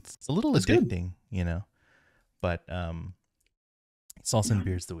 yeah, it's a little addicting, you know. But salsa and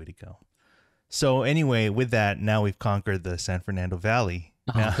beer is the way to go. So anyway, with that, now we've conquered the San Fernando Valley.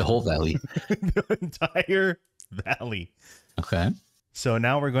 The whole valley, the entire valley. Okay. So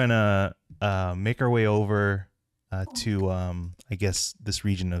now we're going to make our way over to, I guess, this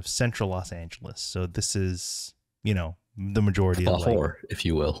region of central Los Angeles. So this is, you know, the majority Spa of 4, if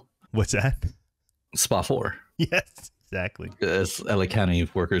you will. What's that? Spa 4. Yes, exactly. As LA County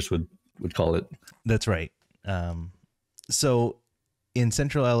workers would call it. That's right. So in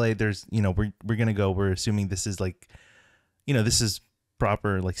central LA, there's, you know, we're going to go, we're assuming this is like, you know, this is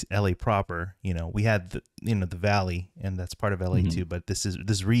proper, like LA proper, you know, we had the, you know, the valley, and that's part of LA too, but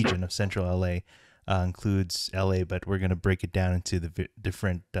this region of central LA includes LA, but we're going to break it down into the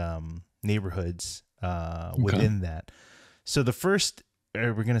different neighborhoods within that. So the first,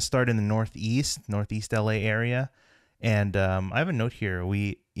 we're going to start in the northeast LA area, and I have a note here.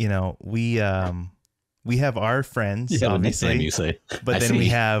 We have our friends, obviously, you say. but then we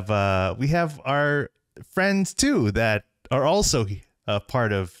have our friends too that are also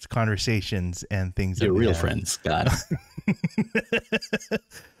part of conversations and things. Your real friends, God.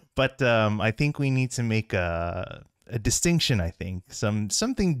 But I think we need to make a distinction. I think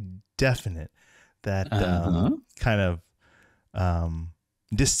something definite that kind of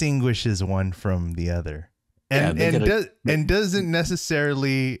distinguishes one from the other, and doesn't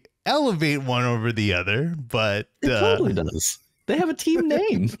necessarily elevate one over the other, but it totally does. They have a team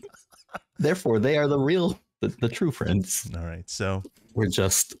name. Therefore, they are the true friends. All right, so we're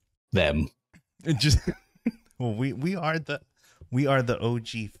just them. Well, we are the OG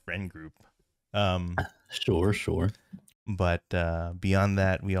friend group. Sure. But beyond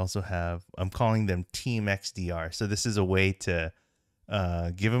that, we also have, I'm calling them Team XDR. So this is a way to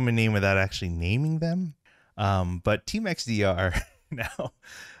give them a name without actually naming them. But Team XDR now,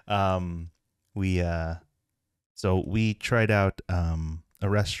 we tried out a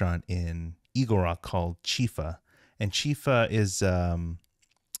restaurant in Eagle Rock called Chifa, and Chifa is I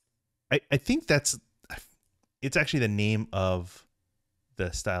think it's actually the name of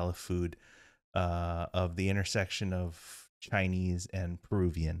the style of food of the intersection of Chinese and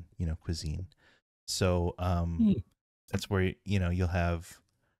Peruvian, you know, cuisine. So that's where, you know, you'll have,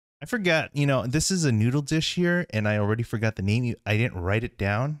 I forgot, you know, this is a noodle dish here, and I already forgot the name. I didn't write it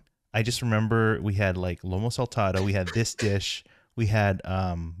down. I just remember we had like lomo saltado. We had this dish. We had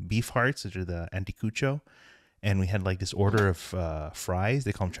beef hearts, which are the anticucho. And we had like this order of fries.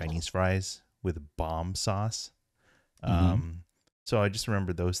 They call them Chinese fries with bomb sauce. So I just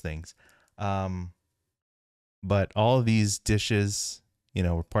remember those things. But all of these dishes, you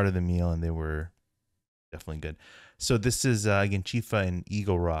know, were part of the meal, and they were definitely good. So this is, again, Chifa in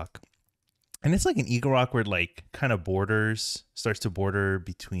Eagle Rock. And it's like in Eagle Rock where it like kind of starts to border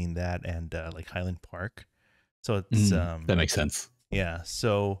between that and like Highland Park. So it's that makes sense. Yeah.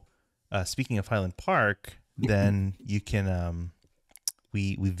 So speaking of Highland Park, then you can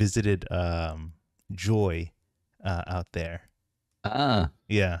we visited Joy out there.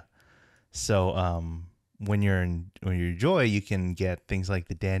 Yeah. So when you're Joy, you can get things like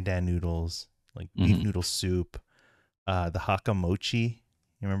the dan dan noodles, like beef noodle soup, the Hakka mochi.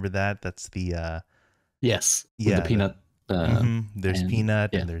 You remember that? That's the yes, with the peanut. There's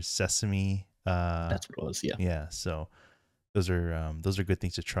peanut and there's sesame. That's what it was. Yeah. Yeah. So those are good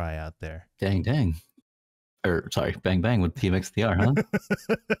things to try out there. Dang. Or sorry, bang bang with TMXDR,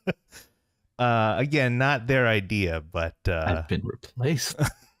 huh? Again, not their idea, but I've been replaced.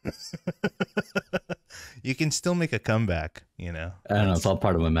 You can still make a comeback, you know. I don't know. It's all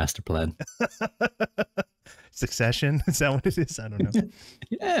part of my master plan. Succession, is that what it is? I don't know.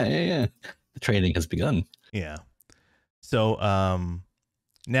 Yeah. The training has begun. Yeah. So,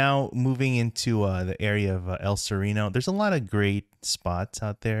 now moving into the area of El Sereno, there's a lot of great spots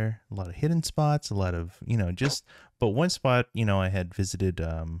out there, a lot of hidden spots, a lot of, but one spot, I had visited,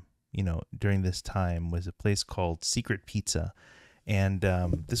 during this time was a place called Secret Pizza. And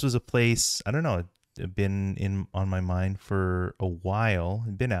this was a place, I don't know, it been on my mind for a while,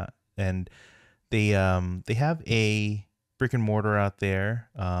 been out, and they have a brick and mortar out there,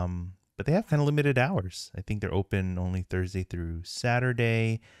 but they have kind of limited hours. I think they're open only Thursday through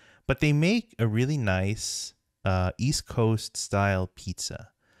Saturday, but they make a really nice East Coast style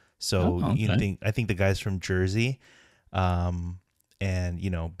pizza. So I think the guy's from Jersey, and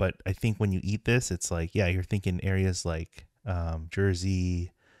but I think when you eat this, it's like, yeah, you're thinking areas like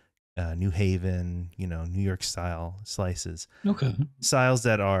Jersey, New Haven, New York style slices. Okay. Slices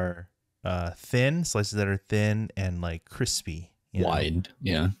that are thin and like crispy, wide.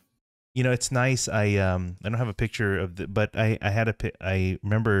 Yeah. It's nice. I don't have a picture of but I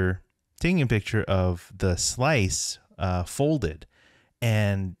remember taking a picture of the slice folded,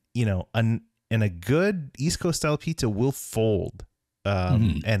 and and a good East Coast style pizza will fold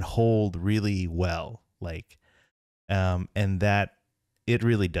and hold really well, like and that it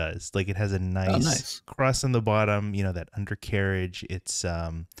really does. Like, it has a nice crust on the bottom, that undercarriage. It's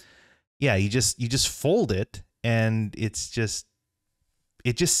you just fold it, and it just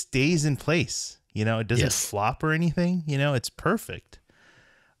stays in place. It doesn't flop or anything. It's perfect.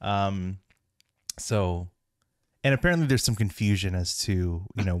 So, and apparently there's some confusion as to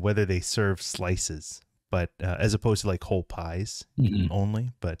whether they serve slices, but as opposed to like whole pies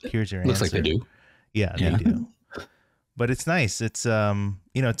only. But here's your answer. Looks like they do. Yeah, they do. But it's nice. It's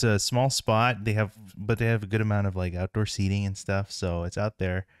it's a small spot. They have a good amount of like outdoor seating and stuff. So it's out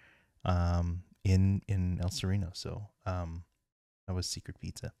there, in El Sereno. So that was Secret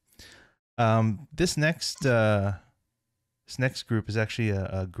Pizza. This next group is actually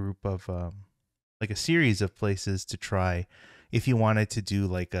a group of like a series of places to try if you wanted to do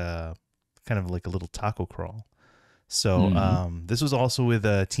like a kind of like a little taco crawl. So this was also with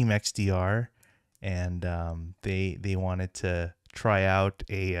Team XDR. And they wanted to try out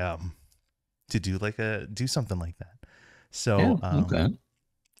to do something like that. So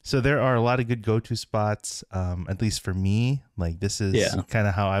so there are a lot of good go-to spots, at least for me. Like, this is kind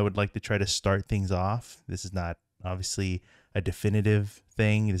of how I would like to try to start things off. This is not obviously a definitive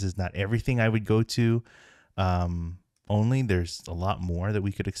thing. This is not everything I would go to. Only there's a lot more that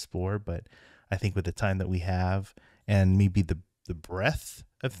we could explore, but I think with the time that we have and maybe the breadth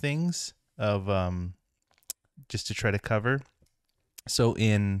of things of just to try to cover. So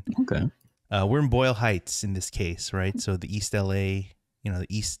we're in Boyle Heights in this case, right? So the East LA, the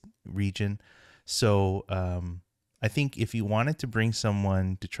East region. So I think if you wanted to bring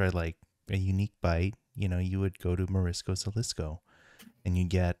someone to try like a unique bite, you would go to Morisco's Jalisco, and you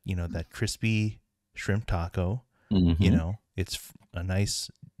get, that crispy shrimp taco. It's a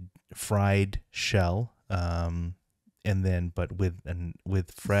nice fried shell, and then but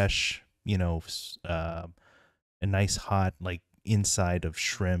with fresh, a nice hot like inside of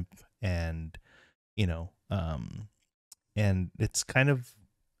shrimp, and and it's kind of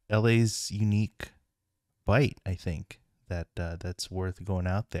LA's unique bite. I think that's worth going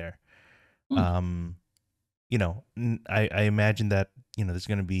out there. I imagine that there's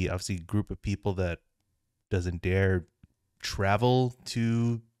going to be obviously a group of people that doesn't dare travel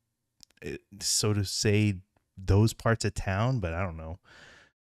to, so to say, those parts of town, but I don't know.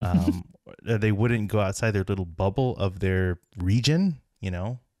 They wouldn't go outside their little bubble of their region,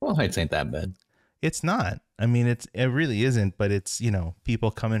 Well, Heights ain't that bad. It's not. I mean, it really isn't, but it's,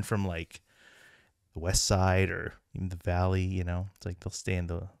 people coming from like the west side or even the valley, it's like they'll stay in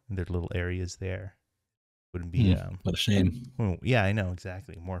their little areas there. Wouldn't be what a shame. Yeah, I know,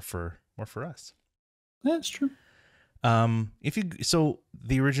 exactly. More for us. That's true. So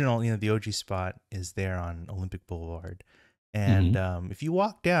the original, the OG spot is there on Olympic Boulevard. And if you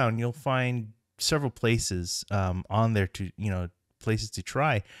walk down, you'll find several places on there to, places to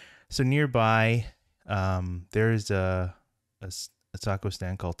try. So nearby, there's a taco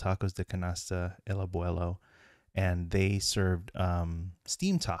stand called Tacos de Canasta El Abuelo, and they served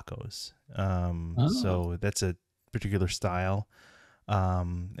steamed tacos. So that's a particular style.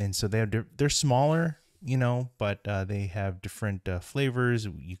 And so they're smaller, but they have different flavors.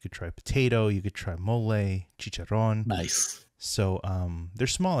 You could try potato, you could try mole, chicharrón. Nice. So they're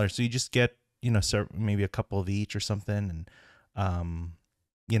smaller, so you just get maybe a couple of each or something, and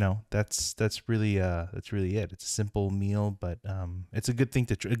that's really it. It's a simple meal, but it's a good thing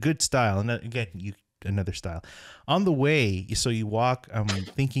to a good style. And again, another style. On the way, so you walk. I'm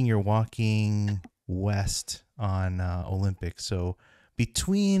thinking you're walking west on Olympic. So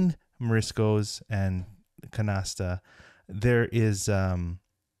between Morisco's and Canasta, there is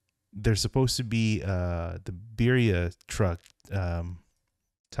there's supposed to be the birria truck,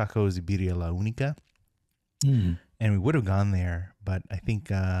 Tacos de Birria La Única. And we would have gone there, but I think,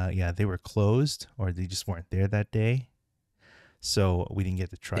 they were closed or they just weren't there that day. So we didn't get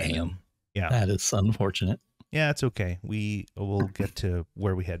to try them. Yeah. That is unfortunate. Yeah, it's okay. We'll get to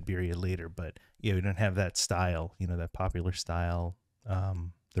where we had birria later, but yeah, we don't have that style, that popular style,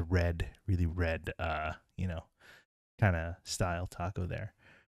 the really red, kind of style taco there.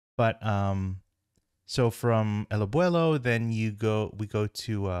 But, so from El Abuelo, then we go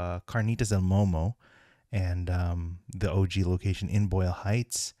to Carnitas El Momo, and the OG location in Boyle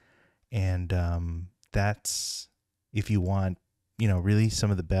Heights. And that's, if you want, really some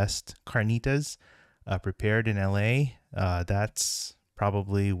of the best carnitas prepared in LA, that's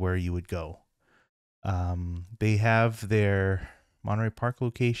probably where you would go. They have their Monterey Park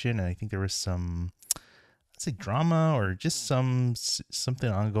location, and I think there was some, let's say, drama or just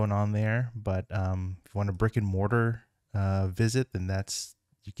something going on there. But if you want a brick and mortar visit, then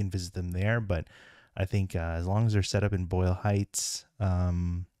you can visit them there. But I think as long as they're set up in Boyle Heights,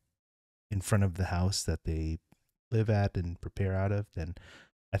 in front of the house that they live at and prepare out of, then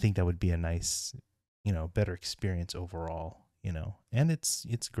I think that would be a nice, better experience overall, and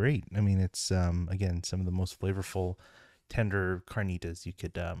it's great. I mean, it's, again, some of the most flavorful, tender carnitas you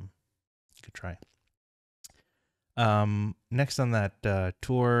could try. Next on that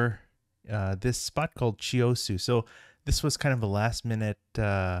tour, this spot called Chiosu. So this was kind of a last minute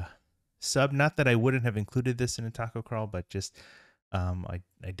sub. Not that I wouldn't have included this in a taco crawl, but just I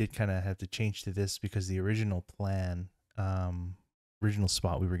did kind of have to change to this because the original plan, original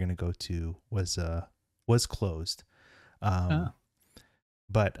spot we were going to go to was closed.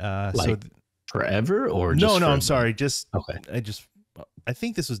 But forever or no, just I'm sorry. Just okay. I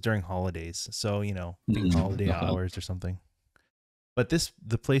think this was during holidays, so during holiday hours or something. But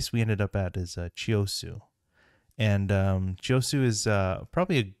the place we ended up at is Chiosu, and Chiosu is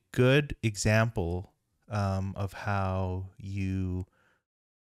probably a good example of how you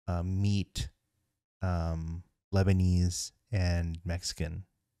meet Lebanese and Mexican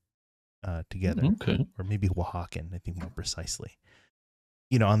together, or maybe Oaxacan, I think more precisely.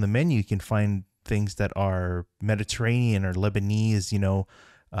 On the menu you can find things that are Mediterranean or Lebanese,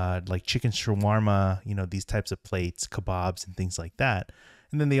 like chicken shawarma, these types of plates, kebabs and things like that.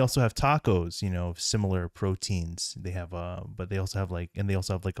 And then they also have tacos, similar proteins. They have but they also have like a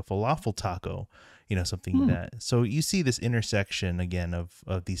falafel taco, something that. So you see this intersection again of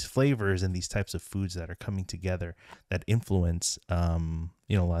these flavors and these types of foods that are coming together that influence a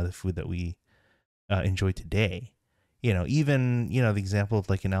lot of the food that we enjoy today. Even the example of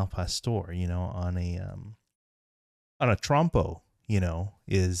like an al pastor, on a trompo,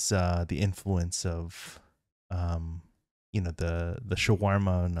 is the influence of the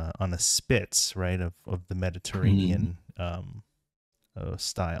shawarma on a spits, right, of the Mediterranean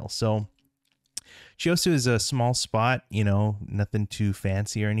style. So Chiosu is a small spot, nothing too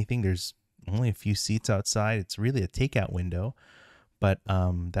fancy or anything. There's only a few seats outside. It's really a takeout window, but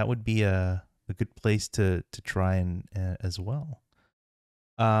that would be a good place to try and as well.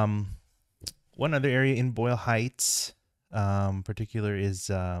 One other area in Boyle Heights, particular, is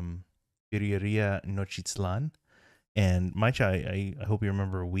Birria Nochitlan. And Maicha, I hope you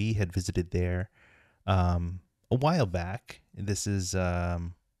remember, we had visited there a while back. This is I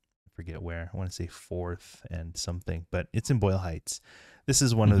forget where. I want to say 4th and something, but it's in Boyle Heights. This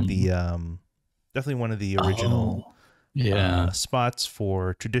is one of the definitely one of the original spots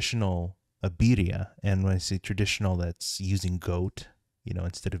for traditional birria. And when I say traditional, that's using goat,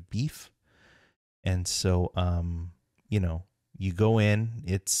 instead of beef. And so you go in,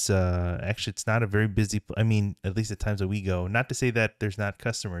 it's actually, it's not a very busy, I mean, at least at times that we go, not to say that there's not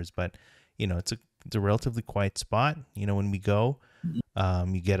customers, but it's a relatively quiet spot. When we go,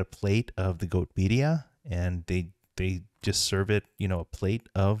 you get a plate of the goat birria, and they just serve it, a plate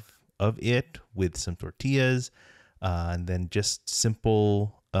of it with some tortillas, and then just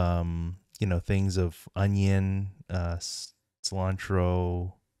simple, things of onion,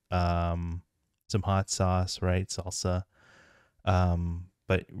 cilantro, some hot sauce, right, salsa.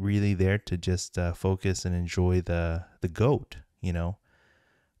 But really there to just focus and enjoy the goat.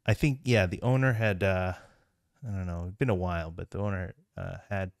 I think the owner had I don't know, it'd been a while, but the owner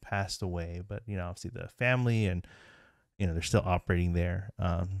had passed away. But obviously the family and they're still operating there,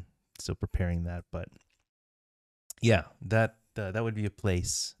 still preparing that. But yeah, that would be a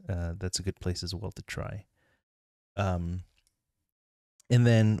place. That's a good place as well to try. And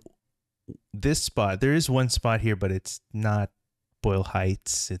then this spot, there is one spot here, but it's not Boyle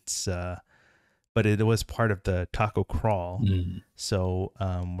Heights. It's but it was part of the taco crawl. So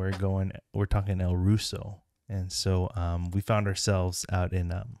we're talking El Russo, and so we found ourselves out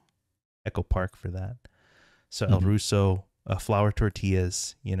in Echo Park for that. So El Russo, flour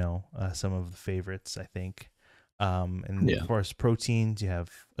tortillas, some of the favorites, I think. And as far as proteins, you have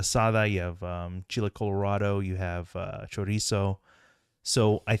asada, you have chile colorado, you have chorizo.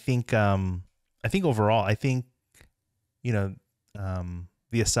 So I think overall,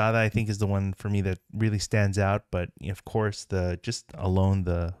 the asada, I think, is the one for me that really stands out. But of course, the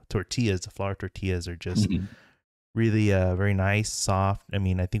tortillas, the flour tortillas, are just really very nice, soft. I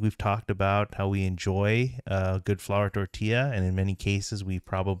mean, I think we've talked about how we enjoy a good flour tortilla, and in many cases, we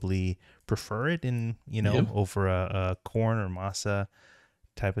probably prefer it over a corn or masa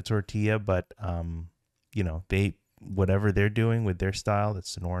type of tortilla. But whatever they're doing with their style,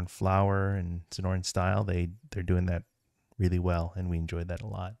 that's Sonoran flour and Sonoran style, they're doing that really well, and we enjoyed that a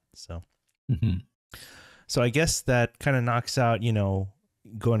lot. So, so I guess that kind of knocks out,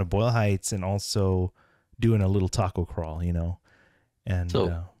 going to Boyle Heights and also doing a little taco crawl, and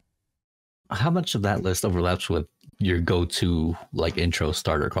so how much of that list overlaps with your go-to like intro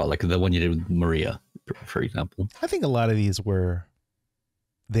starter crawl, like the one you did with Maria, for example? I think a lot of these were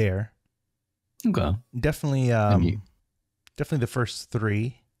there. Okay. Definitely, definitely the first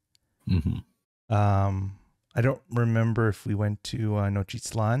three. I don't remember if we went to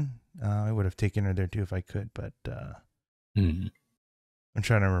Nochixtlan. I would have taken her there too if I could, but I'm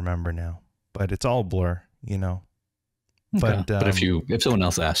trying to remember now. But it's all a blur, Okay. But if someone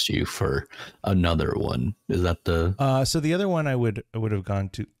else asked you for another one, is that the? So the other one I would have gone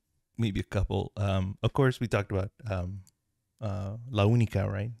to, maybe a couple. Of course, we talked about La Única,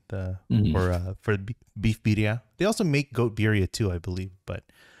 right? For beef birria. They also make goat birria too, I believe. But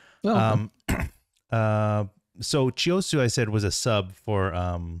so Chiosu, I said, was a sub for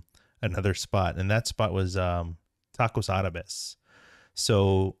another spot, and that spot was Tacos Árabes.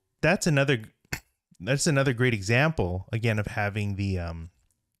 So that's another great example, again, of having the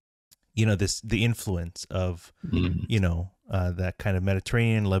the influence of that kind of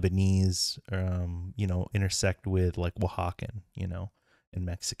Mediterranean, Lebanese, intersect with like Oaxacan, and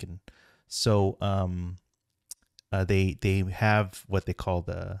Mexican. So they have what they call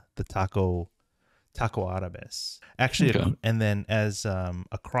the taco Árabes. Actually, and then as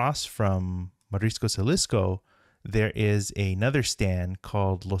across from Mariscos Jalisco, there is another stand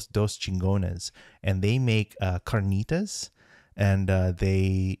called Los Dos Chingones, and they make carnitas, and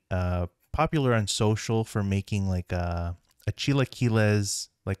they popular on social for making like a chilaquiles,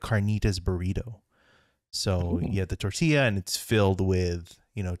 like carnitas burrito. So you have the tortilla, and it's filled with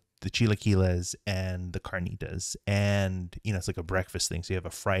the chilaquiles and the carnitas, and it's like a breakfast thing. So you have a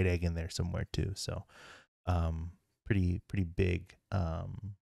fried egg in there somewhere too. So pretty big.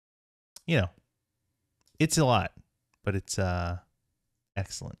 It's a lot, but it's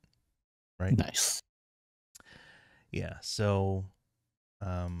excellent, right? Nice. Yeah. So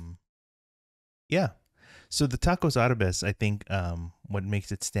so the Tacos Árabes, I think what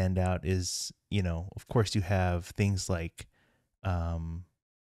makes it stand out is, of course you have things like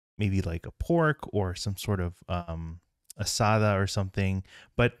maybe like a pork or some sort of asada or something,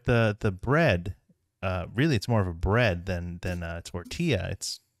 but the bread, really it's more of a bread than a tortilla.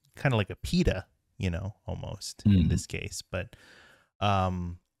 It's kind of like a pita, almost in this case. But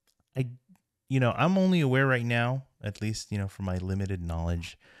I'm only aware right now, at least, from my limited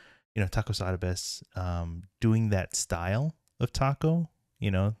knowledge, Tacos Árabes doing that style of taco,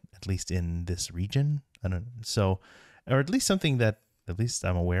 at least in this region. I don't know. So, or at least something that at least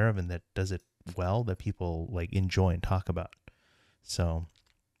I'm aware of and that does it well, that people like enjoy and talk about. So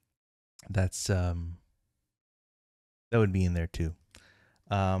that's that would be in there too.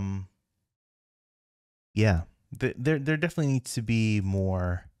 Yeah, there definitely needs to be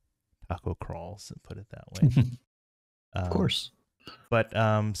more taco crawls, put it that way. Of course. But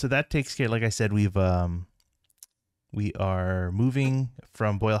so that takes care. Like I said, we are moving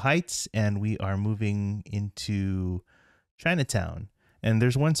from Boyle Heights, and we are moving into Chinatown. And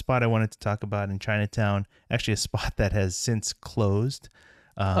there's one spot I wanted to talk about in Chinatown, actually a spot that has since closed.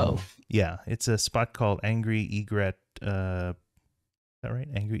 Yeah, it's a spot called Angry Egret. Is that right?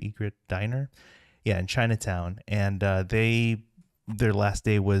 Angry Egret Diner. Yeah, in Chinatown. And their last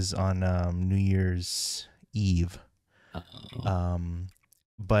day was on New Year's Eve.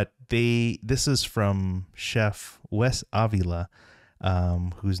 but this is from Chef Wes Avila,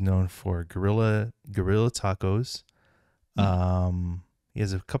 who's known for Guerrilla Tacos. He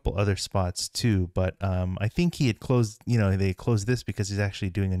has a couple other spots too, but I think he had closed. They closed this because he's actually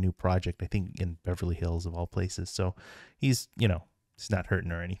doing a new project. I think in Beverly Hills of all places. So he's it's not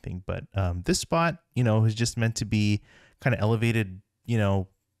hurting or anything. But this spot, is just meant to be kind of elevated,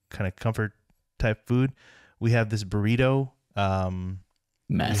 kind of comfort type food. We have this burrito.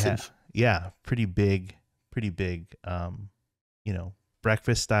 Massive. Pretty big.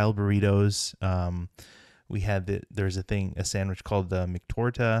 Breakfast style burritos. We had there's a sandwich called the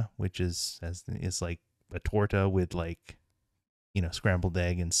McTorta, which is like a torta with like, scrambled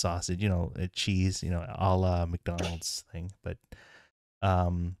egg and sausage, cheese, a la McDonald's thing. But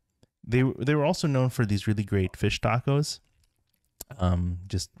they were also known for these really great fish tacos.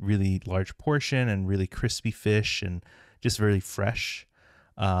 Just really large portion and really crispy fish and just very fresh.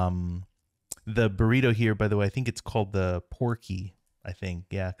 The burrito here, by the way, I think it's called the Porky. I think,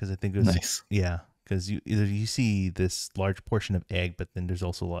 because I think it was nice. Because you see this large portion of egg, but then there's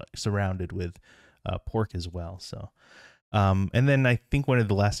also surrounded with pork as well. So, and then I think one of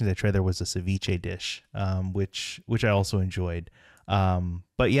the last things I tried there was a ceviche dish, which I also enjoyed.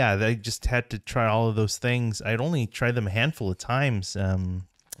 But yeah, I just had to try all of those things. I'd only tried them a handful of times, and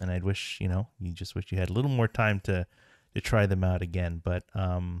I'd wish you just wish you had a little more time to try them out again. But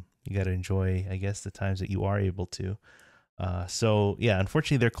you got to enjoy, I guess, the times that you are able to. So yeah,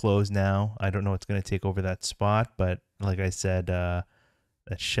 unfortunately they're closed now. I don't know what's going to take over that spot, but like I said, that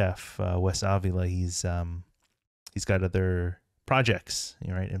chef, Wes Avila, he's got other projects,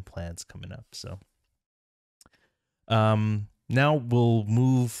 and plans coming up. So, now we'll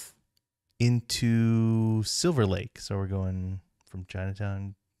move into Silver Lake. So we're going from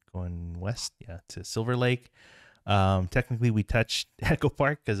Chinatown, going west, to Silver Lake. Technically we touched Echo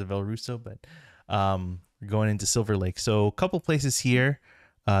Park because of El Russo, but, we're going into Silver Lake. So a couple places here.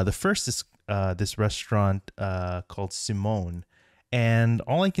 The first is this restaurant called Simone. And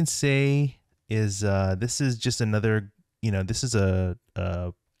all I can say is this is just another, this is a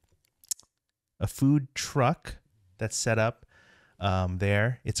food truck that's set up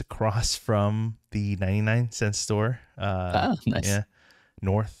there. It's across from the 99-cent store. Nice. Yeah,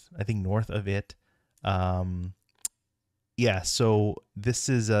 north of it. Yeah, so this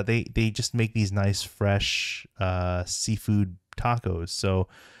is they just make these nice fresh seafood tacos. So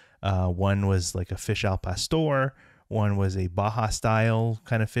one was like a fish al pastor, one was a Baja style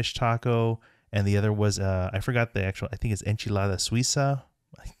kind of fish taco, and the other was I forgot the actual, I think it's enchilada suiza.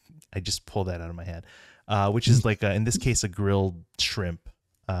 I just pulled that out of my head, which is like in this case a grilled shrimp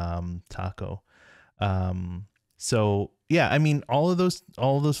taco. So yeah, I mean all of those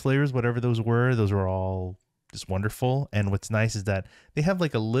flavors, whatever those were all just wonderful. And what's nice is that they have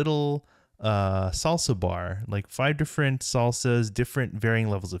like a little salsa bar, like 5 different salsas, different varying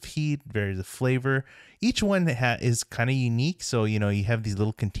levels of heat, varies of flavor. Each one is kind of unique. So, you have these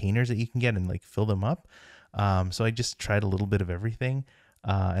little containers that you can get and like fill them up. So I just tried a little bit of everything.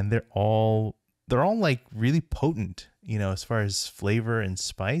 And they're all like really potent, as far as flavor and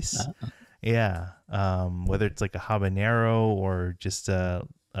spice. Yeah. Whether it's like a habanero or just a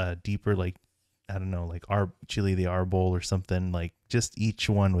deeper, like, I don't know, like our chili de arbol or something. Like just each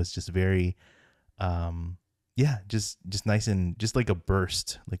one was just very, just nice and just like a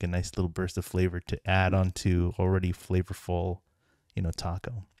burst, like a nice little burst of flavor to add onto already flavorful,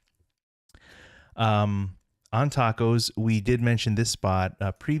 taco. On tacos, we did mention this spot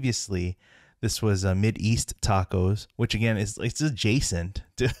previously. This was Mid-East Tacos, which again it's adjacent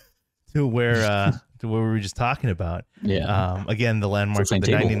to where we were just talking about. Yeah. Again, the landmark of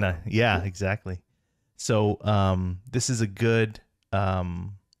the 99. Yeah, exactly. So this is a good this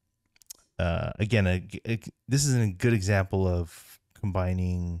is a good example of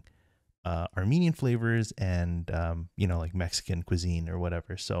combining Armenian flavors and like Mexican cuisine or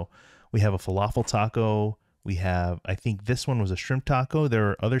whatever. So we have a falafel taco. We have, I think this one was a shrimp taco. There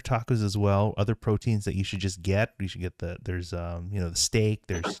are other tacos as well, other proteins that you should just get. You should get there's the steak,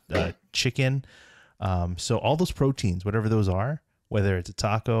 there's chicken. So all those proteins, whatever those are, whether it's a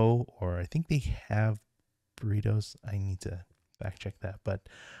taco or I think they have burritos. I need to fact check that. But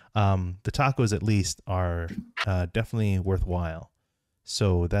the tacos at least are definitely worthwhile.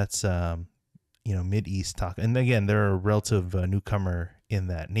 So that's, Mid-East taco. And again, they're a relative newcomer in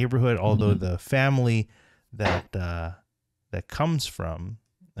that neighborhood, although the family that comes from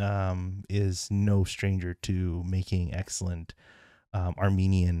is no stranger to making excellent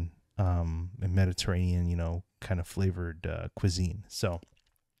Armenian and Mediterranean, kind of flavored cuisine. So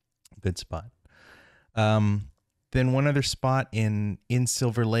good spot. Then one other spot in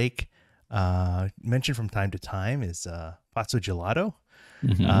Silver Lake, mentioned from time to time, is Pazzo Gelato,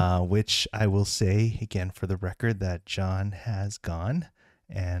 which I will say again for the record that John has gone,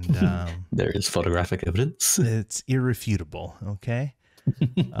 and there is photographic evidence. It's irrefutable. Okay.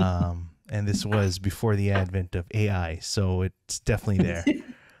 And this was before the advent of AI, so it's definitely there.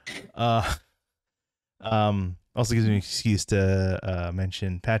 Also gives me an excuse to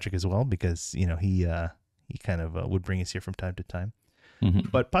mention Patrick as well, because you know he kind of would bring us here from time to time.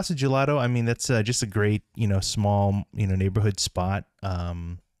 But Pasta Gelato, I mean, that's just a great, you know, small, you know, neighborhood spot.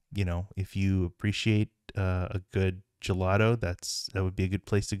 You know, if you appreciate a good gelato, that would be a good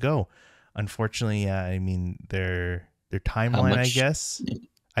place to go. Unfortunately, I mean, their timeline, I guess,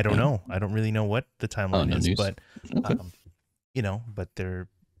 I don't know. I don't really know what the timeline is, but you know, but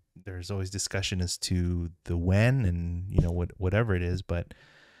there's always discussion as to the when and, you know, whatever it is. But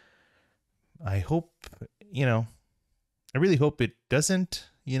I hope, you know, I really hope it doesn't,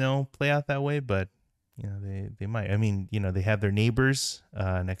 you know, play out that way, but you know, they might. I mean, you know, they have their neighbors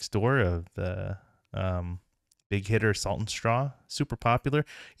next door of the big hitter Salt and Straw, super popular.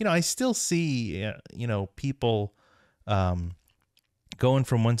 You know, I still see you know, people going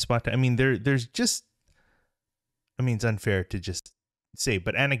from one spot to, I mean, there's just, I mean, it's unfair to just say,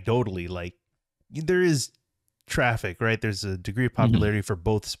 but anecdotally, like, there is traffic, right? There's a degree of popularity for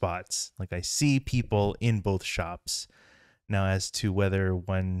both spots. Like, I see people in both shops. Now, as to whether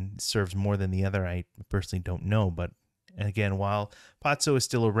one serves more than the other, I personally don't know. But again, while Pazzo is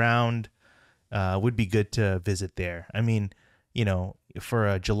still around, would be good to visit there. I mean, you know, for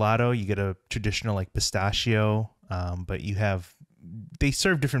a gelato, you get a traditional like pistachio, but they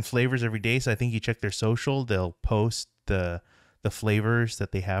serve different flavors every day. So I think you check their social, they'll post the flavors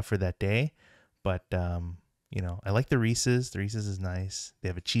that they have for that day. But you know, I like the Reese's. The Reese's is nice. They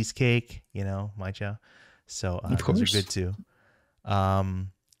have a cheesecake, you know, my chow. So those are good too. And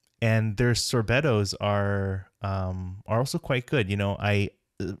their sorbettos are also quite good. You know,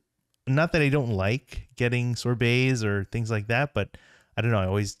 not that I don't like getting sorbets or things like that, but I don't know. I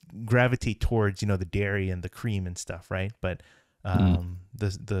always gravitate towards, you know, the dairy and the cream and stuff, right? But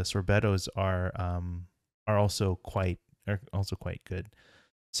the sorbettos are also quite good.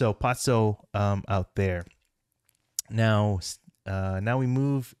 So Pazzo out there. Now we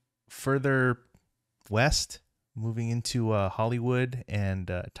move further west, moving into Hollywood and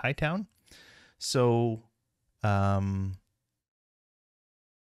Thai-town. So the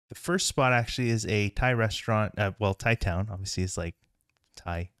first spot actually is a Thai restaurant. Well, Thai-town obviously is like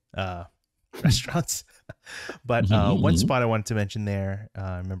Thai restaurants. But one spot I wanted to mention there,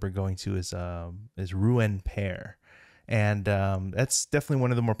 I remember going to, is Ruan Pear. And that's definitely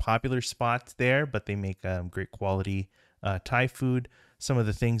one of the more popular spots there, but they make great quality Thai food. Some of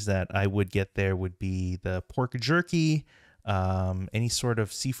the things that I would get there would be the pork jerky, any sort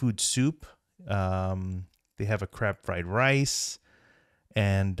of seafood soup. They have a crab fried rice,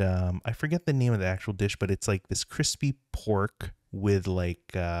 and I forget the name of the actual dish, but it's like this crispy pork with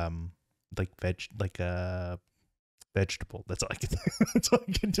like a vegetable. That's all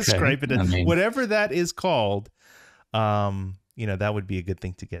I can describe it as. I mean, whatever that is called. You know, that would be a good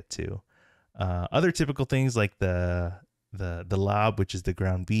thing to get to. Other typical things like the lab, which is the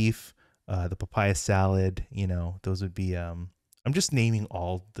ground beef, the papaya salad, you know, those would be, I'm just naming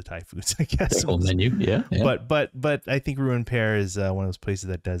all the Thai foods, I guess. The whole menu. Yeah. But I think Ruan Pear is one of those places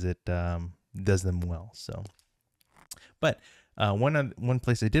that does them well. So, but one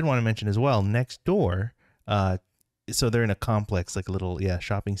place I did want to mention as well, next door, so they're in a complex, like a little,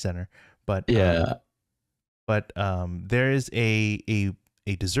 shopping center, but there is a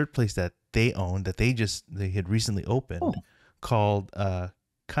dessert place that they own that they had recently opened called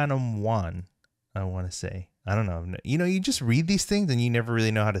Kanam, I want to say. I don't know. You know, you just read these things and you never really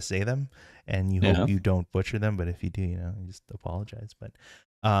know how to say them, and you hope you don't butcher them. But if you do, you know, you just apologize. But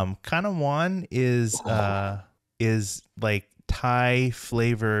Kanam is like Thai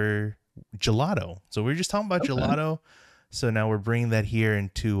flavor gelato. So we were just talking about gelato. So now we're bringing that here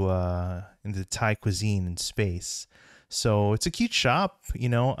into Thai cuisine and space. So it's a cute shop. You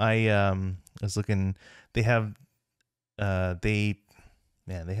know, I was looking. They have they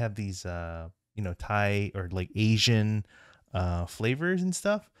have these you know, Thai or like Asian flavors and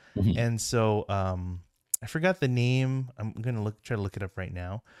stuff. And so I forgot the name. I'm gonna try to look it up right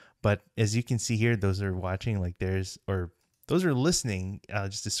now. But as you can see here, those are watching, like those are listening. I'll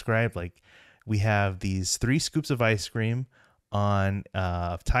just describe, like, we have these 3 scoops of ice cream on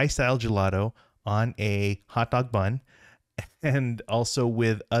Thai style gelato on a hot dog bun, and also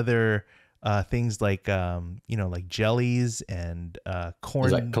with other things like like jellies and corn.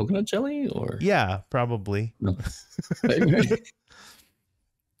 Is that coconut jelly or? Yeah, probably. No.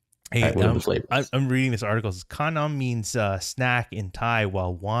 Hey, Right, what are the flavors? I'm reading this article. It says, Kanam means snack in Thai,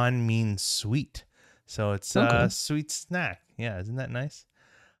 while wan means sweet. So it's Okay. sweet snack. Yeah, isn't that nice?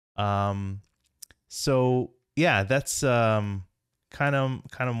 So yeah, that's kind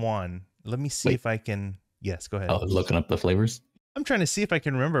of wan. Let me see Wait. if I can. Yes, go ahead. Oh, looking up the flavors. I'm trying to see if I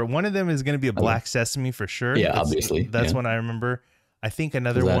can remember. One of them is going to be a black sesame for sure. Yeah, obviously. That's Yeah. one I remember. I think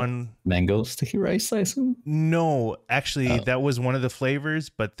another Is that one. mango sticky rice, I assume? No, actually, that was one of the flavors,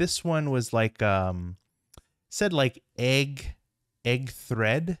 but this one was like said like egg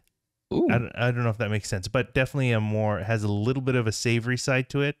thread. I don't know if that makes sense, but definitely has a little bit of a savory side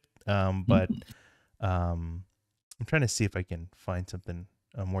to it. But I'm trying to see if I can find something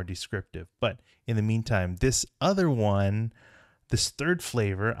more descriptive. But in the meantime, this other one, this third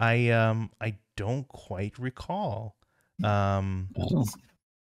flavor, I don't quite recall.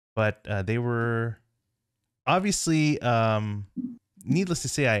 But they were obviously, needless to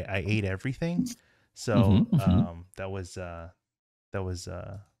say, I ate everything. So that was good.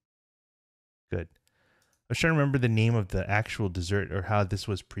 I was trying to remember the name of the actual dessert or how this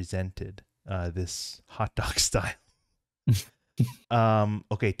was presented. This hot dog style.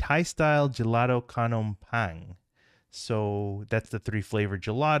 Okay, Thai style gelato kanom pang. So that's the 3 flavor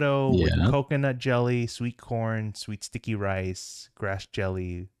gelato with coconut jelly, sweet corn, sweet sticky rice, grass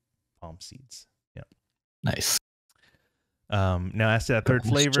jelly, palm seeds. Yeah. Nice. Now as to that third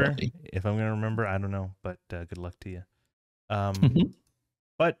flavor, if I'm gonna remember, I don't know, but good luck to you.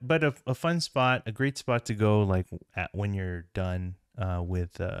 But a fun spot, a great spot to go, like when you're done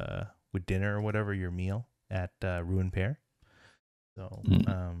with dinner or whatever, your meal at Ruin Pear. So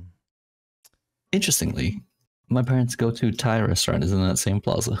interestingly, my parents go to Thai restaurant is in that same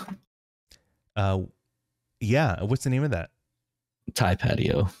plaza. Yeah. What's the name of that? Thai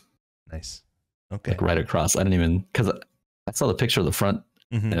patio. Nice. Okay. Like right across. I didn't even, because I saw the picture of the front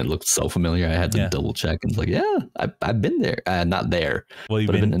and it looked so familiar. I had to double check and it's like, yeah, I've been there. Not there, but I've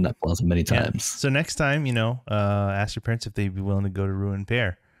been in that plaza many times. So next time, ask your parents if they'd be willing to go to Ruin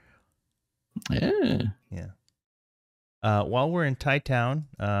Pear. Yeah. While we're in Thai Town,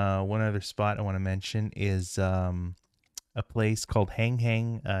 one other spot I want to mention is a place called Hang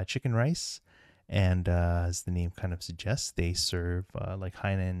Hang Chicken Rice. And as the name kind of suggests, they serve like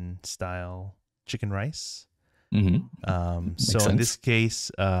Hainan style chicken rice. So in this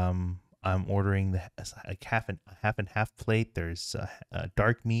case, I'm ordering like half and half plate. There's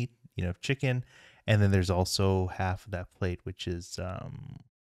dark meat, chicken, and then there's also half of that plate, which is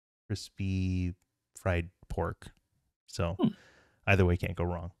crispy fried pork. So either way, can't go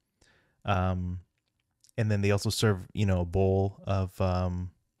wrong. And then they also serve, a bowl of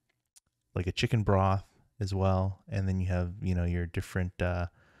like a chicken broth as well. And then you have, your different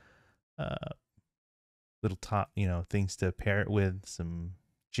little top, things to pair it with, some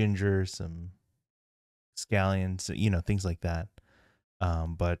ginger, some scallions, things like that.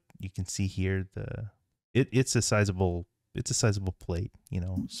 But you can see here it's a sizable plate,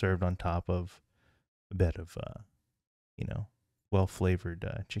 served on top of a bed of well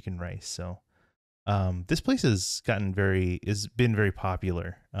flavored chicken rice. So this place has been very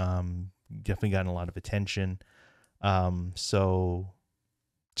popular. Definitely gotten a lot of attention. So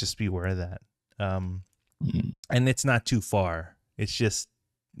just be aware of that. And it's not too far. It's just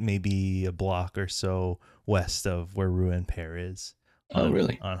maybe a block or so west of where Ruin Pear is.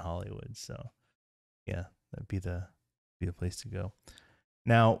 Really? On Hollywood. So yeah, that'd be the place to go.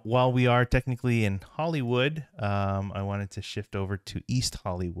 Now, while we are technically in Hollywood, I wanted to shift over to East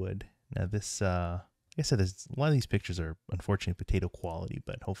Hollywood. Now this, like I said, a lot of these pictures are unfortunately potato quality,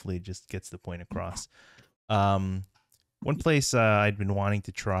 but hopefully it just gets the point across. One place I'd been wanting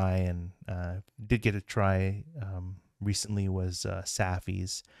to try and did get to try recently was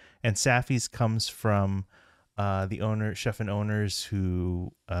Safi's. And Safi's comes from the chef and owners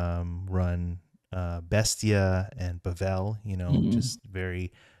who run Bestia and Bavel, just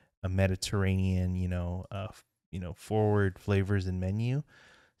very Mediterranean, forward flavors and menu.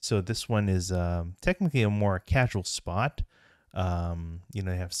 So this one is technically a more casual spot. They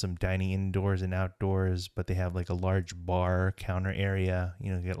have some dining indoors and outdoors, but they have like a large bar counter area.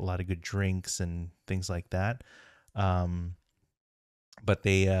 You get a lot of good drinks and things like that. But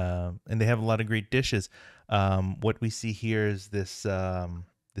they have a lot of great dishes. What we see here is this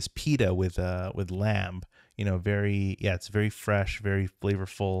pita with lamb. It's very fresh, very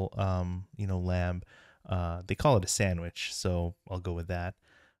flavorful. Lamb. They call it a sandwich, so I'll go with that.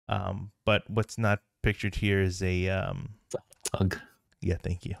 But what's not pictured here is a hug. Yeah,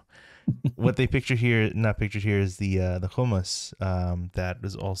 thank you. What they picture here, not pictured here, is the hummus that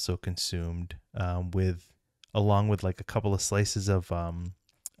was also consumed along with like a couple of slices of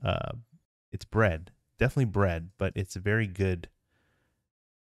it's bread, definitely bread, but it's very good.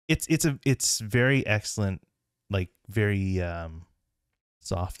 It's very excellent, like very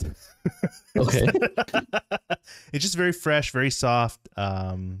soft. Okay. It's just very fresh, very soft.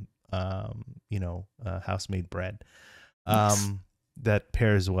 House made bread. Nice. That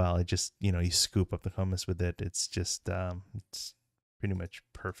pairs well. It just, you scoop up the hummus with it. It's just it's pretty much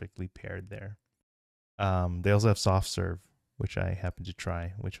perfectly paired there. They also have soft serve, which I happened to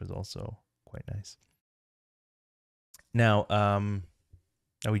try, which was also quite nice. Now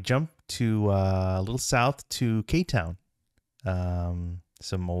we jump to a little south to K-Town.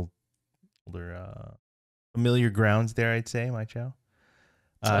 Some older familiar grounds there, I'd say, my chow.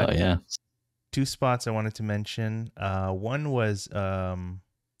 Oh yeah. Two spots I wanted to mention. One was Korean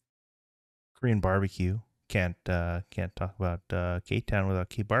barbecue. Can't talk about K-Town without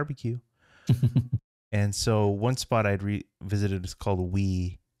K barbecue. And so one spot I'd visited is called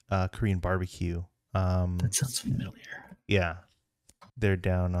Korean barbecue. That sounds familiar. Yeah, they're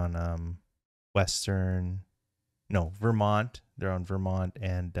down on Vermont. They're on Vermont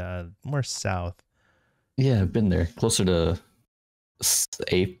and more south. Yeah, I've been there. Closer to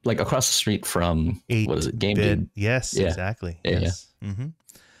like across the street from what is it? Game Dude. Yes, yeah. Exactly. Yeah, yes. Yeah. Mm-hmm.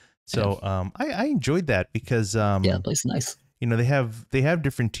 So I enjoyed that because yeah, that place is nice. They have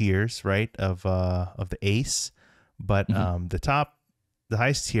different tiers, right, of the Ace, but the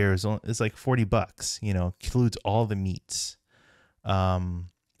highest tier is like $40. Includes all the meats.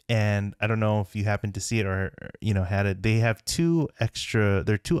 And I don't know if you happen to see it or had it. They have there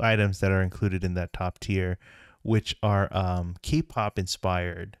are two items that are included in that top tier, which are K-pop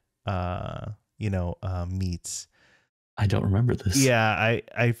inspired meats. I don't remember this. Yeah,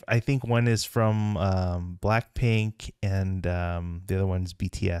 I think one is from Blackpink and the other one's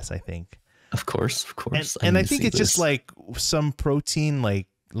BTS, I think. Of course. And I think it's just like some protein, like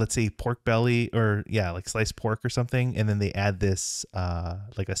let's say pork belly or like sliced pork or something, and then they add this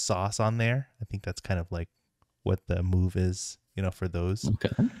like a sauce on there. I think that's kind of like what the move is, for those. Okay.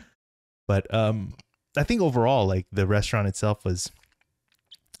 But I think overall, like the restaurant itself was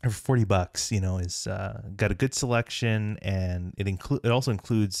for $40, is got a good selection, and it also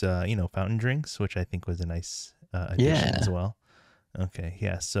includes fountain drinks, which I think was a nice addition as well. Okay,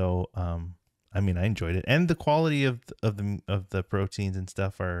 yeah. So I enjoyed it, and the quality of the proteins and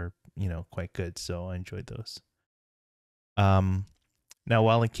stuff are quite good. So I enjoyed those. Now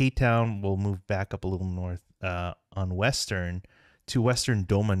while in K-Town, we'll move back up a little north on Western to Western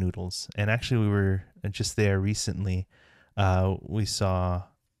Doma Noodles, and actually we were just there recently. We saw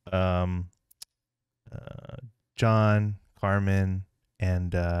John, Carmen,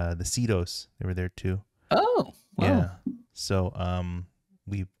 and the Cetos. They were there too. Oh, wow. Yeah. So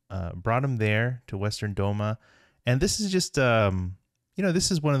we brought them there to Western Doma, and this is just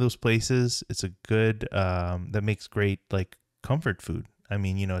this is one of those places. It's a good that makes great like comfort food.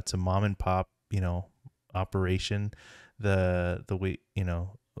 It's a mom and pop operation. The way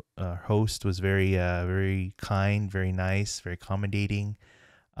host was very very kind, very nice, very accommodating.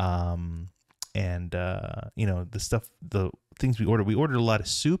 The things we ordered a lot of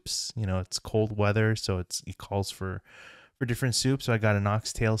soups. It's cold weather, so it calls for different soups. So I got an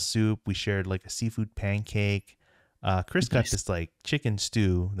oxtail soup. We shared like a seafood pancake. Chris got this like chicken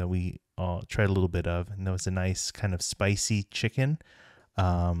stew that we all tried a little bit of, and that was a nice kind of spicy chicken,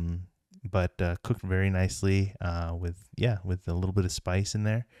 but cooked very nicely with a little bit of spice in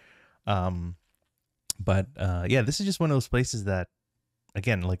there. This is just one of those places that,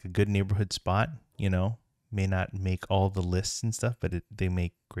 again, like a good neighborhood spot, may not make all the lists and stuff, but they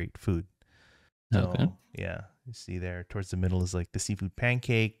make great food. So, okay. Yeah, you see there towards the middle is like the seafood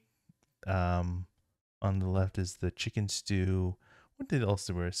pancake. On the left is the chicken stew. What did else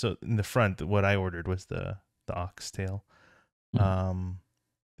there were? So in the front, what I ordered was the oxtail. There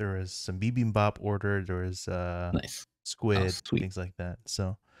was some bibimbap ordered. There was nice squid, things like that.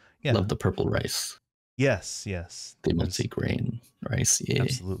 So yeah, love the purple rice. Yes. The multi-grain rice. Yeah,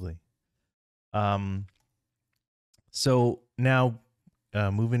 absolutely. So now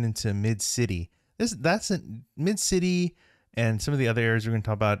moving into Mid-City. That's Mid-City, and some of the other areas we're going to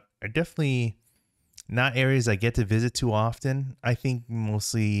talk about are definitely not areas I get to visit too often. I think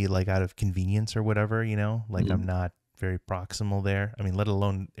mostly like out of convenience or whatever, I'm not very proximal there. Let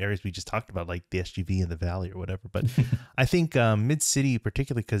alone areas we just talked about, like the SGV in the valley or whatever. But I think Mid-City,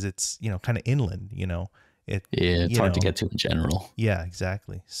 particularly because it's, kind of inland, it's hard to get to in general. Yeah,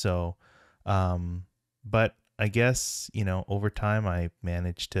 exactly. So, but I guess, over time I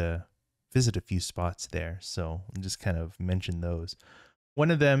managed to visit a few spots there. So I'll just kind of mention those. One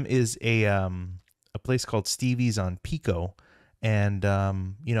of them is a place called Stevie's on Pico. And,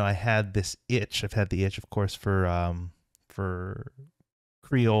 I had this itch. I've had the itch, of course, for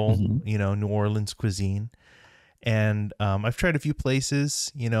Creole, Hmm. New Orleans cuisine. And I've tried a few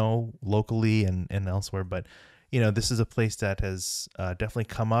places, locally and elsewhere, but this is a place that has definitely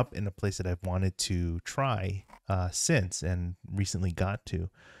come up, in a place that I've wanted to try since and recently got to.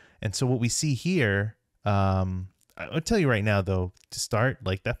 And so what we see here, I'll tell you right now, though, to start,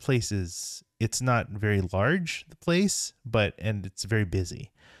 like that place it's not very large, the place, and it's very busy.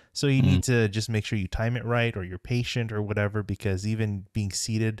 So you need to just make sure you time it right, or you're patient or whatever, because even being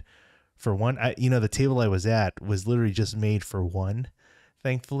seated for one, the table I was at was literally just made for one.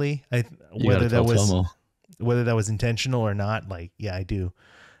 Thankfully, You gotta tell Tomo. whether that was intentional or not, like, yeah, I do.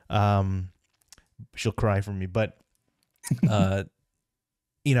 She'll cry for me, but I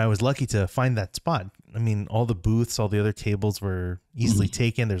was lucky to find that spot. I mean, all the booths, all the other tables were easily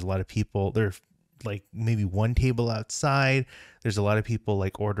taken. There's a lot of people. There's like maybe one table outside. There's a lot of people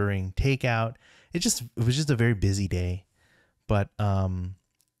like ordering takeout. It was just a very busy day. But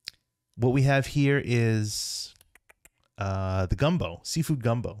what we have here is the gumbo, seafood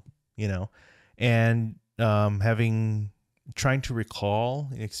gumbo, and trying to recall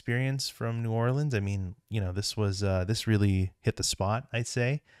an experience from New Orleans. I mean, this really hit the spot, I'd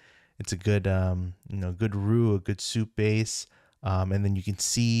say. It's a good, good roux, a good soup base. And then you can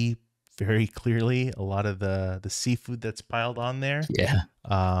see very clearly a lot of the seafood that's piled on there. Yeah.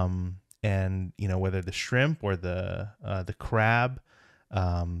 And whether the shrimp or the crab,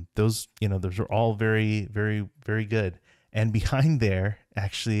 those are all very, very, very good. And behind there,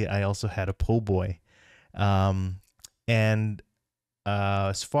 actually, I also had a po' boy. And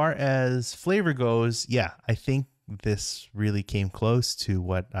as far as flavor goes, yeah, I think this really came close to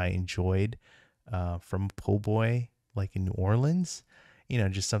what I enjoyed from po' boy, like in New Orleans.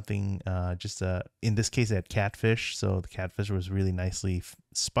 Just something, in this case, I had catfish. So the catfish was really nicely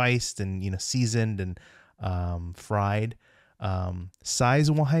spiced and, seasoned and fried.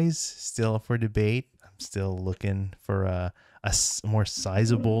 Size-wise, still up for debate. I'm still looking for a more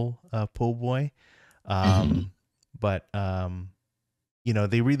sizable po' boy. But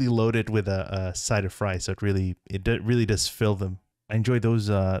they really loaded with a side of fries, so it really does fill them. I enjoyed those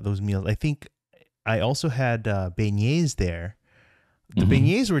meals. I think I also had beignets there. The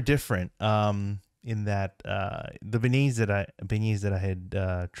beignets were different in that the beignets that I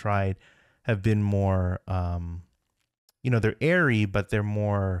had tried have been more they're airy, but they're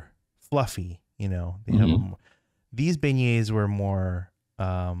more fluffy. They have these beignets were more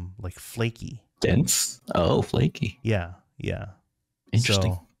like flaky. Dense? Oh, flaky. Yeah.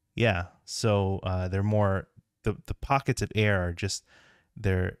 Interesting. So they're more the pockets of air are just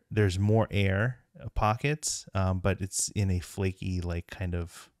there's more air pockets, but it's in a flaky kind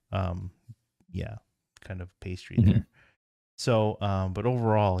of pastry there. So but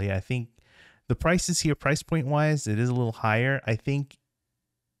overall, yeah, I think the prices here, price point wise, it is a little higher. I think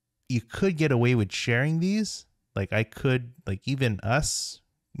you could get away with sharing these. Like I could, like even us,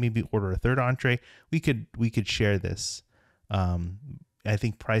 maybe order a third entree. We could share this. I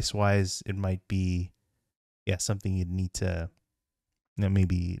think price wise, it might be, something you'd need to,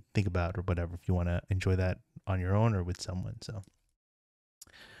 maybe think about or whatever if you want to enjoy that on your own or with someone. So,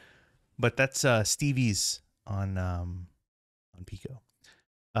 but that's Stevie's on Pico.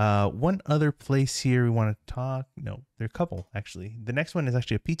 One other place here we want to talk. No, there are a couple actually. The next one is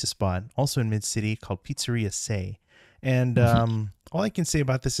actually a pizza spot, also in Mid City, called Pizzeria Say. And all I can say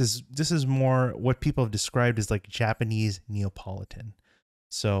about this is more what people have described as like Japanese Neapolitan.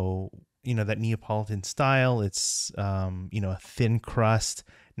 So, that Neapolitan style, it's, a thin crust,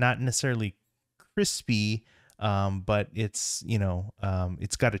 not necessarily crispy, but it's,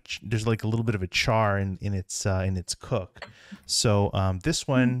 it's got there's like a little bit of a char in its cook. So this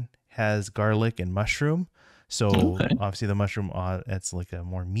one has garlic and mushroom. So obviously the mushroom, it's like a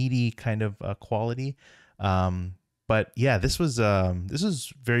more meaty kind of quality. But yeah, this was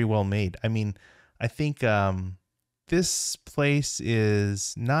very well made. I mean, I think this place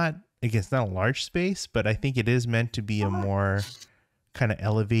is not, again, it's not a large space, but I think it is meant to be a more kind of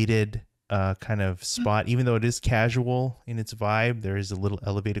elevated kind of spot. Even though it is casual in its vibe, there is a little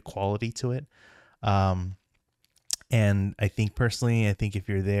elevated quality to it. And I think personally, if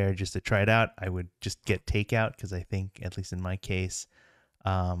you're there just to try it out, I would just get takeout, because I think, at least in my case,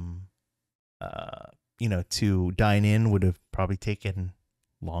 to dine in would have probably taken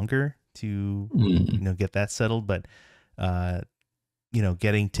longer to, get that settled. But,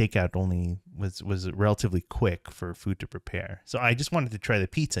 getting takeout only was relatively quick for food to prepare. So I just wanted to try the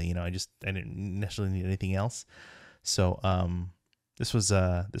pizza. I didn't necessarily need anything else. So this was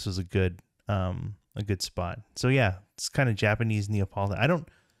a good spot. So yeah, it's kind of Japanese Neapolitan.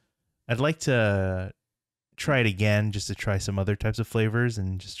 I'd like to try it again just to try some other types of flavors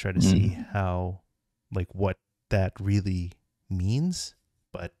and just try to see how, like, what that really means.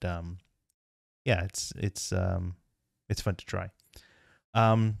 But yeah, it's fun to try.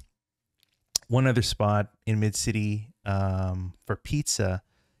 One other spot in Mid-City for pizza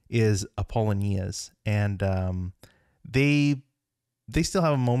is Apollonia's, and they still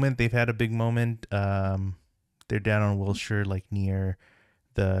have a moment. They've had a big moment. They're down on Wilshire, like near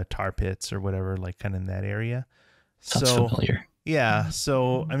the tar pits or whatever, like kind of in that area. Sounds familiar. Yeah.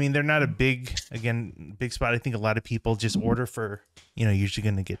 So, I mean, they're not a big spot. I think a lot of people just order for, usually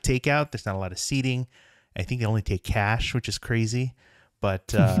going to get takeout. There's not a lot of seating. I think they only take cash, which is crazy.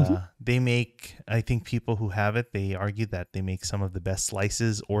 But they make, I think people who have it, they argue that they make some of the best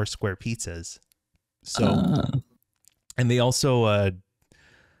slices or square pizzas. So, and they also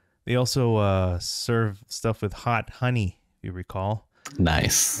serve stuff with hot honey, if you recall.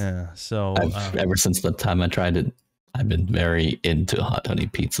 Nice. Yeah. So ever since the time I tried it, I've been very into hot honey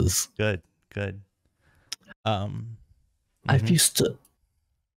pizzas. Good. I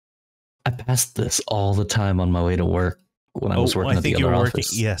passed this all the time on my way to work when I was working at the other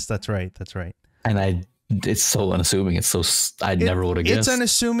office. Yes, that's right. And it's so unassuming. I never would have guessed. It's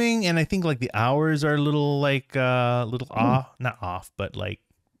unassuming, and I think like the hours are a little off, not off, but like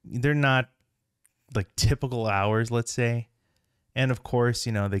they're not like typical hours, let's say. And of course,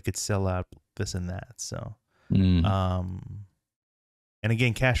 they could sell out this and that. So, and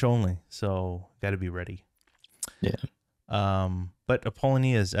again, cash only. So got to be ready. Yeah. But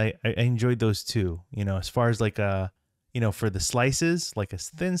Apollonia's, I enjoyed those too. As far as like for the slices, like a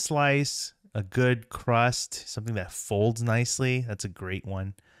thin slice, a good crust, something that folds nicely. That's a great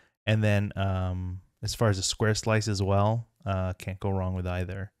one. And then as far as a square slice as well, can't go wrong with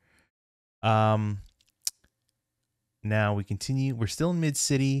either. Now we continue. We're still in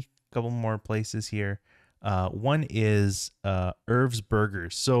Mid-City. A couple more places here. One is Irv's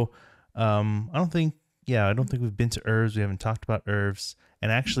Burgers. So I don't think we've been to Irv's. We haven't talked about Irv's.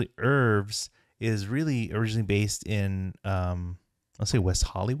 And actually, Irv's is really originally based in, let's say, West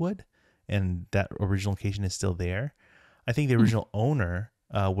Hollywood. And that original location is still there. I think the original owner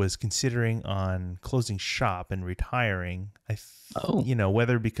was considering on closing shop and retiring.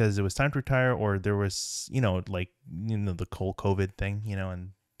 Whether because it was time to retire or there was, the whole COVID thing,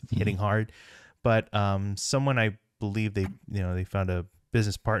 and hitting hard. But someone, I believe they found a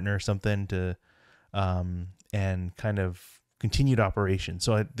business partner or something to, and kind of continued operation.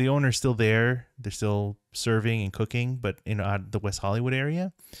 So the owner's still there. They're still serving and cooking, but in the West Hollywood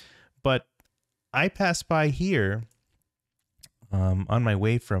area. But I passed by here on my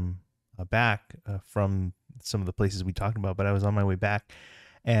way from back from some of the places we talked about, but I was on my way back,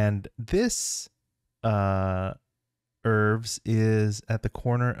 and this Irv's is at the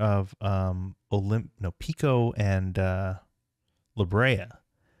corner of Pico and La Brea.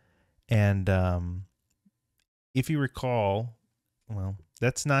 And if you recall, well,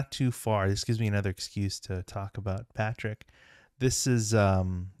 that's not too far. This gives me another excuse to talk about Patrick. This is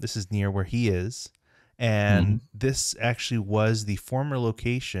near where he is. And this actually was the former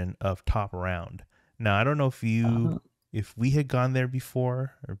location of Top Round. Now, I don't know if we had gone there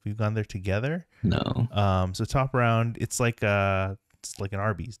before or if we've gone there together. No. So Top Round, it's like an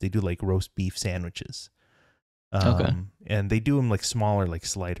Arby's. They do like roast beef sandwiches. Okay. And they do them like smaller, like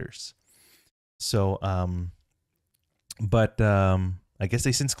sliders. So, but I guess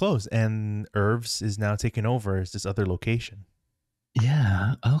they since closed, and Irv's is now taken over as this other location.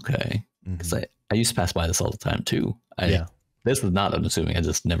 Yeah. Okay. Because I used to pass by this all the time too. This was not unassuming.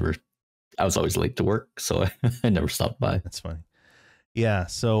 I was always late to work, so I never stopped by. That's funny. Yeah.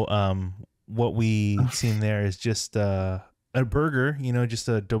 So what we seen there is just a burger, just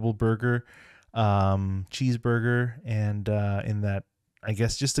a double burger, cheeseburger, and in that, I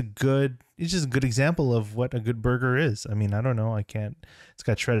guess it's just a good example of what a good burger is. I mean, I don't know. It's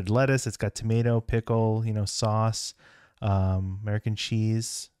got shredded lettuce. It's got tomato, pickle, sauce, American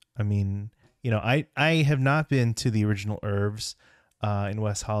cheese. I mean, I have not been to the original Irv's in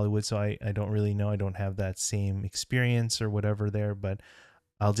West Hollywood, so I don't really know. I don't have that same experience or whatever there, but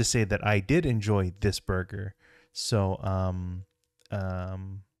I'll just say that I did enjoy this burger. So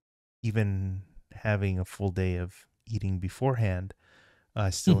even having a full day of eating beforehand,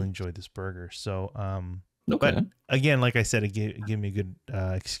 I still enjoyed this burger. So, okay. But again, like I said, it gave me a good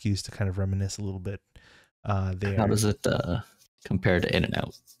excuse to kind of reminisce a little bit there. How does it compared to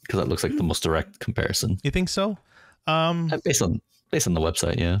In-N-Out? Because that looks like the most direct comparison. You think so? Based on the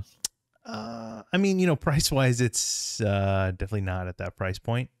website, yeah. I mean, you know, price wise, it's definitely not at that price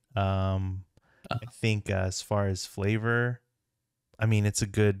point. I think as far as flavor, I mean, it's a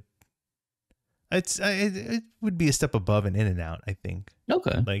good. It would be a step above an In-N-Out, I think.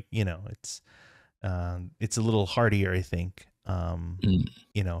 Okay. Like, you know, it's a little heartier, I think.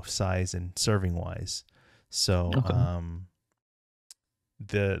 You know, size and serving wise. So, Okay.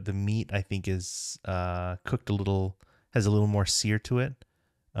 the meat I think is cooked has a little more sear to it.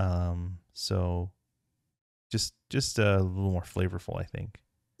 So just a little more flavorful, I think.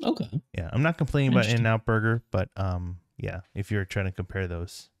 Okay. Yeah, I'm not complaining about In-N-Out Burger, but yeah, if you're trying to compare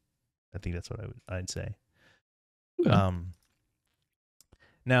those, I think that's what I'd say. Okay.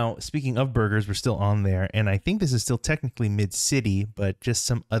 Now, speaking of burgers, we're still on there, and I think this is still technically mid-city, but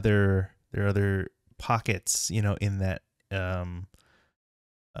just there are other pockets, you know, in that that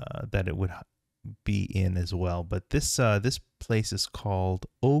it would be in as well. But this place is called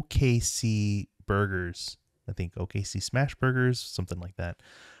OKC Burgers. I think OKC Smash Burgers, something like that.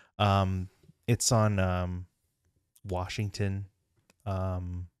 It's on Washington,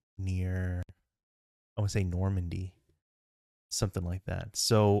 near, I want to say Normandy, something like that.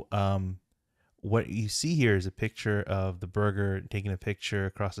 So what you see here is a picture of the burger taking a picture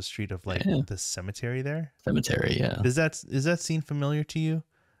across the street of like the cemetery there. Cemetery, yeah. Is that scene familiar to you?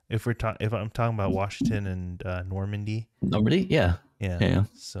 If I'm talking about Washington and Normandy. Normandy, yeah. Yeah.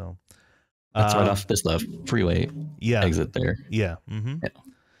 So that's right off this freeway exit there. Yeah. Mm-hmm. Yeah.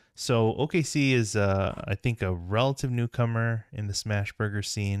 So OKC is I think a relative newcomer in the smash burger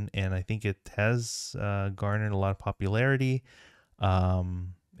scene, and I think it has garnered a lot of popularity. I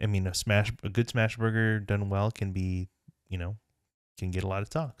mean, a good smash burger done well can be, you know, can get a lot of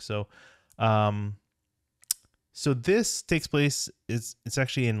talk. So so this takes place, it's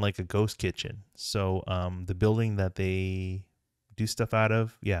actually in like a ghost kitchen. So the building that they do stuff out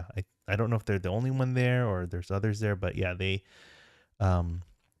of, yeah, I don't know if they're the only one there or there's others there, but yeah,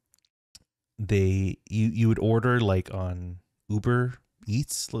 you would order like on Uber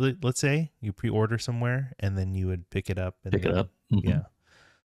Eats, let's say you pre-order somewhere and then you would pick it up. Mm-hmm. Yeah.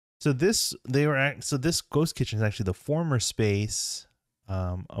 So this ghost kitchen is actually the former space.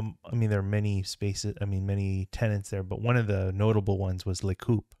 I mean, there are many spaces. I mean, many tenants there, but one of the notable ones was Le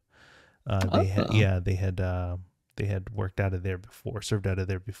Coupe. They had worked out of there before, served out of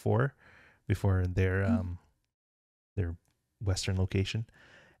there before their Western location,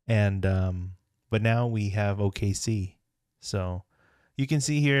 and but now we have OKC. So you can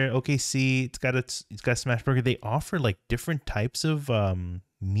see here OKC. It's got a smash burger. They offer like different types of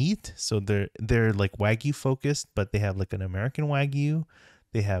meat. So they're like Wagyu focused, but they have like an American Wagyu.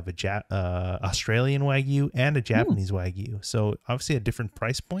 They have a Australian Wagyu and a Japanese Wagyu. So obviously at different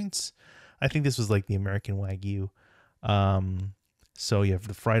price points. I think this was like the American Wagyu. So you have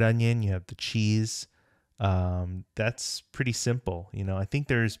the fried onion, you have the cheese. That's pretty simple. You know, I think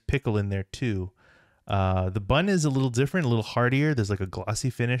there's pickle in there too. The bun is a little different, a little heartier. There's like a glossy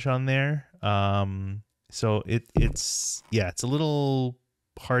finish on there. So it's a little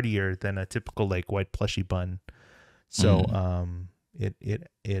heartier than a typical like white plushy bun. So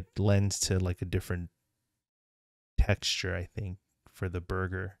it lends to like a different texture, I think, for the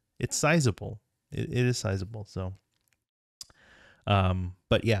burger. It's sizable. It is sizable. So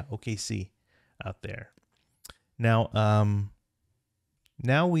but yeah, OKC out there. Now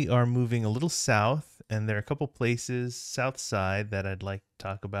now we are moving a little south, and there are a couple places south side that I'd like to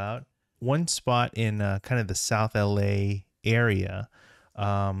talk about. One spot in kind of the South LA area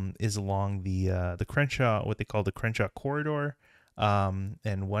is along the Crenshaw, what they call the Crenshaw corridor.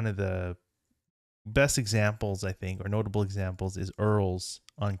 And one of the best examples, I think, or notable examples, is Earl's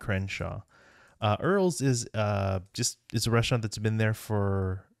on Crenshaw. Earl's is it's a restaurant that's been there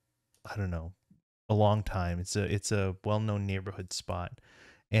for, I don't know, a long time. It's a well-known neighborhood spot,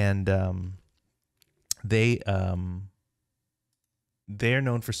 and they're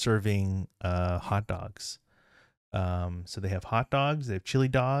known for serving hot dogs. So they have hot dogs, they have chili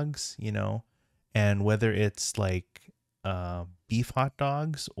dogs, you know, and whether it's like beef hot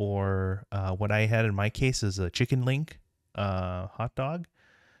dogs or what I had in my case is a chicken link hot dog.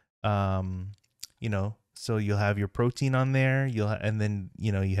 You know, so you'll have your protein on there. And then,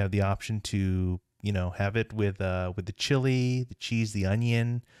 you know, you have the option to, you know, have it with the chili, the cheese, the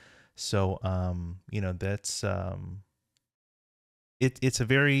onion. So, you know, that's it's a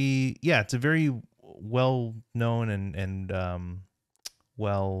very well known and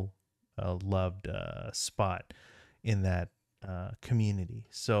well loved spot in that community.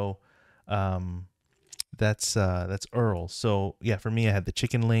 So that's Earl's. So yeah, for me, I had the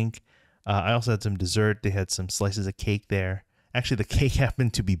chicken link. I also had some dessert. They had some slices of cake there. Actually, the cake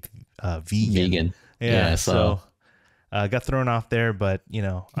happened to be vegan. Yeah, so got thrown off there, but you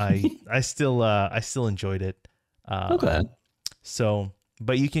know, I still enjoyed it. Okay. So,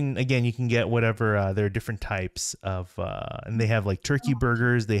 but you can get whatever. There are different types of, and they have like turkey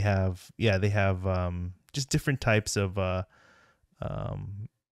burgers. They have just different types of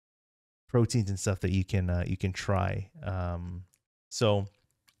proteins and stuff that you can try. So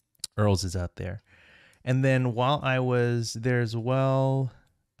Earl's is out there. And then while I was there as well,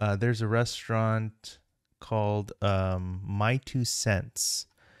 there's a restaurant called My Two Cents.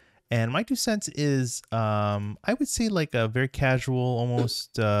 And My Two Cents is, I would say, like a very casual,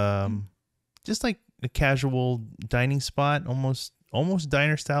 almost just like a casual dining spot, almost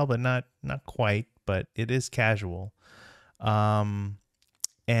diner style, but not quite, but it is casual. And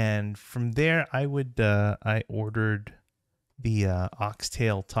from there, I ordered the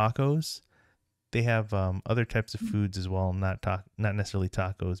oxtail tacos. They have other types of foods as well, not necessarily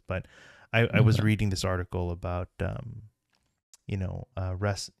tacos, but I was reading this article about how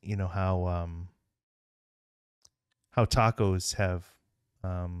tacos have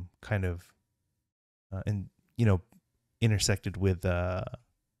kind of intersected with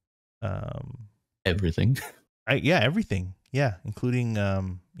everything. Everything. Yeah, including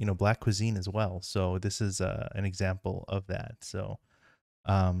black cuisine as well. So this is an example of that. So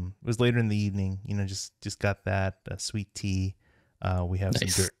it was later in the evening, just got that sweet tea. We have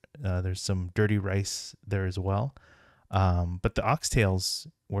Nice. There's some dirty rice there as well. But the oxtails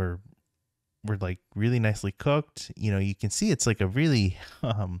were like really nicely cooked. You can see it's like a really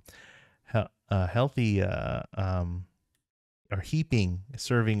healthy or heaping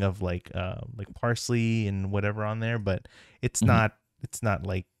serving of like parsley and whatever on there, but it's not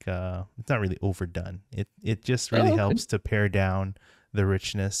like it's not really overdone. It just really helps to pare down the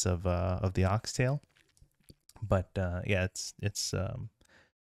richness of the oxtail. But yeah, it's a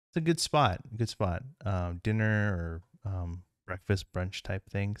good spot. Dinner or breakfast, brunch type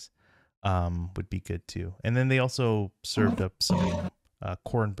things would be good too. And then they also served up some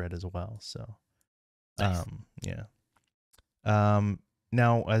cornbread as well. So yeah.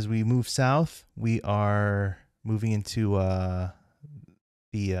 Now as we move south, we are moving into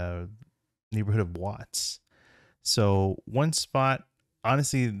the neighborhood of Watts. So one spot,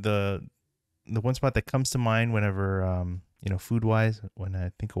 honestly, the one spot that comes to mind whenever food wise, when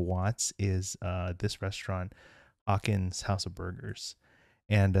I think of Watts, is this restaurant, Hawkins House of Burgers,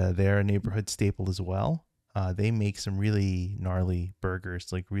 and they're a neighborhood staple as well. They make some really gnarly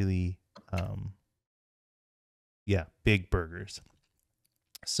burgers, like really big burgers.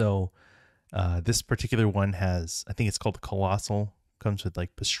 So this particular one has, I think it's called the Colossal, comes with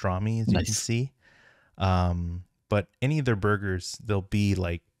like pastrami, as you can see. But any of their burgers, they'll be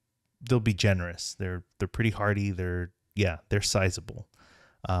generous. They're pretty hearty. They're sizable.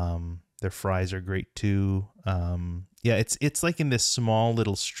 Their fries are great too. It's like in this small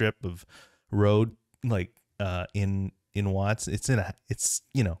little strip of road, like in Watts. It's really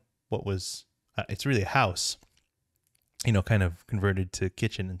a house, kind of converted to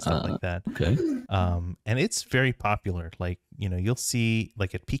kitchen and stuff like that. Okay. And it's very popular. Like, you'll see,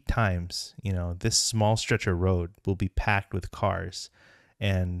 like at peak times, this small stretch of road will be packed with cars.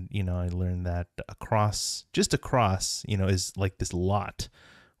 And, I learned that across, is like this lot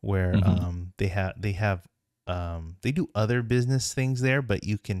where they do other business things there, but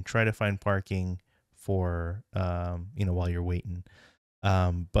you can try to find parking for, while you're waiting.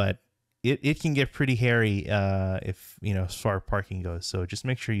 But it can get pretty hairy if, as far as parking goes. So just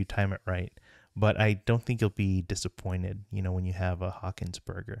make sure you time it right. But I don't think you'll be disappointed, when you have a Hawkins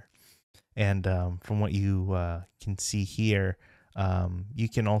burger. And from what you can see here, you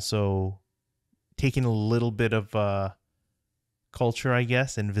can also take in a little bit of culture, I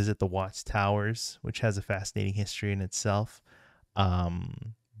guess, and visit the Watts Towers, which has a fascinating history in itself.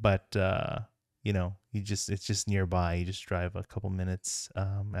 But it's just nearby. You just drive a couple minutes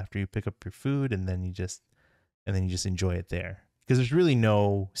after you pick up your food, and then you just enjoy it there, because there's really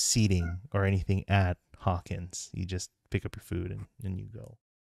no seating or anything at Hawkins. You just pick up your food and you go.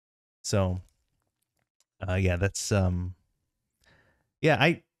 So that's I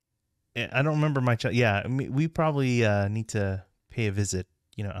don't remember much. We probably need to pay a visit,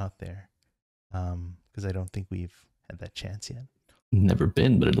 out there, because I don't think we've had that chance yet. Never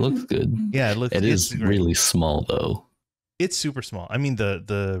been, but it looks good. Yeah, it is really small though. It's super small. I mean,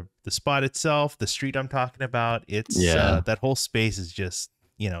 the spot itself, the street I'm talking about, it's that whole space is just,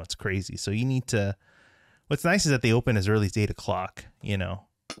 it's crazy. So you need to, what's nice is that they open as early as 8:00,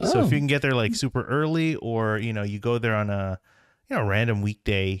 So if you can get there like super early, or you go there on a random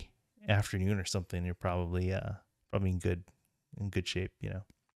weekday afternoon or something, you're probably in good shape.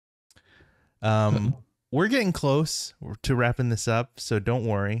 We're getting close to wrapping this up, so don't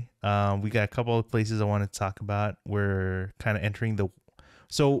worry. We got a couple of places I want to talk about. We're kind of entering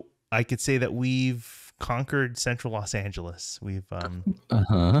so I could say that we've conquered Central Los Angeles. We've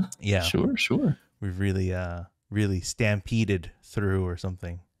yeah, sure. We've really stampeded through or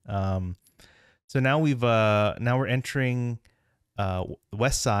something. So now we're entering the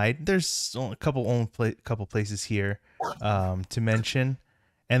West Side. There's a couple places here to mention,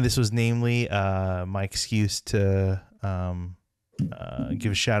 and this was namely my excuse to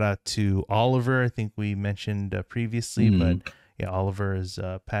give a shout out to Oliver. I think we mentioned previously, but yeah, Oliver is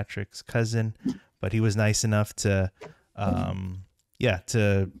Patrick's cousin, but he was nice enough to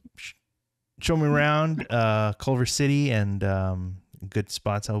show me around Culver City and good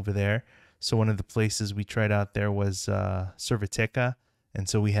spots over there. So one of the places we tried out there was Cerviteca. And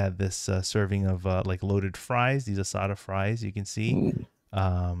so we had this serving of like loaded fries, these asada fries, you can see.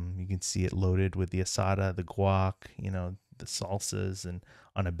 You can see it loaded with the asada, the guac, the salsas, and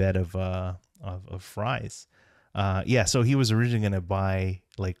on a bed of fries. So he was originally going to buy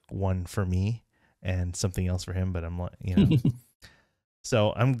like one for me and something else for him, but I'm like,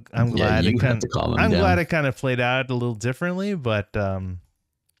 so I'm glad glad it kind of played out a little differently, but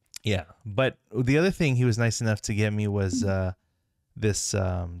but the other thing he was nice enough to get me was this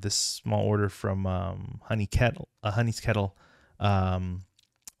small order from Honey's Kettle,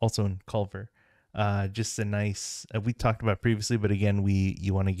 also in Culver. Just a nice, we talked about previously, but again,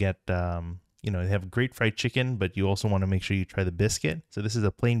 you want to get they have great fried chicken, but you also want to make sure you try the biscuit. So this is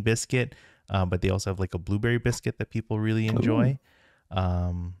a plain biscuit, but they also have like a blueberry biscuit that people really enjoy.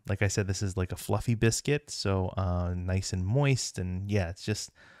 Like I said, this is like a fluffy biscuit, so nice and moist, and yeah, it's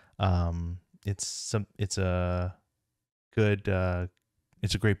just it's a great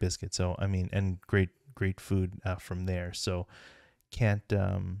biscuit. So I mean, and great food from there. So you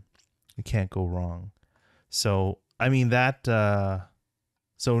can't go wrong. So I mean that.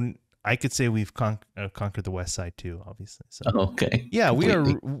 So I could say we've conquered the West Side too, obviously. So okay. Yeah,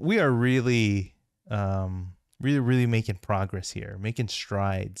 completely. we are really really making progress here, making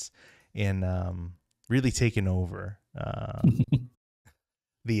strides in really taking over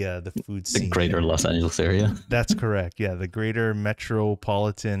the food scene. The greater Los Angeles area. That's correct. Yeah, the greater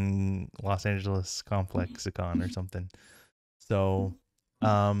metropolitan Los Angeles complexicon or something. So,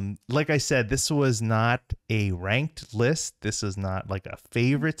 like I said, this was not a ranked list. This is not like a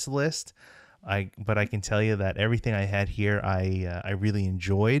favorites list. But I can tell you that everything I had here, I really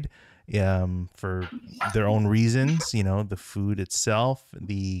enjoyed. For their own reasons, the food itself,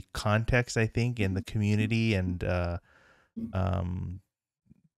 the context, I think, and the community, and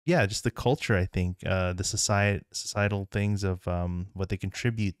just the culture, I think, the societal things of what they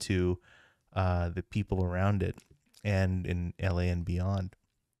contribute to the people around it and in LA and beyond.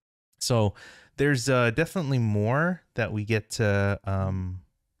 So there's definitely more that we get to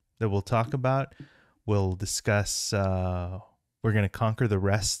that we'll talk about. We'll discuss. We're going to conquer the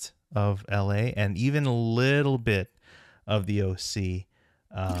rest of LA and even a little bit of the OC.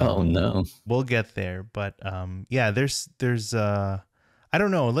 Oh no, we'll get there, but there's I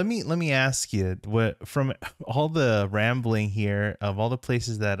don't know. Let me ask you, from all the rambling here of all the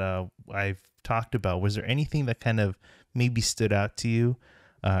places that I've talked about, was there anything that kind of maybe stood out to you,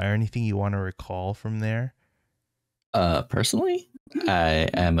 or anything you want to recall from there? Personally, I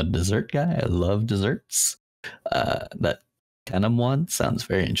am a dessert guy. I love desserts. That Denim one sounds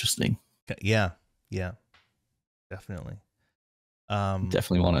very interesting. Yeah, definitely.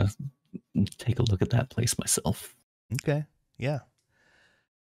 Definitely want to take a look at that place myself. Okay, yeah.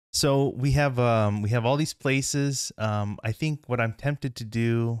 So we have all these places. I think what I'm tempted to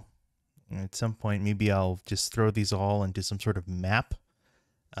do at some point, maybe I'll just throw these all into some sort of map.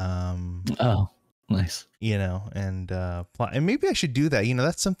 Oh, nice. And maybe I should do that.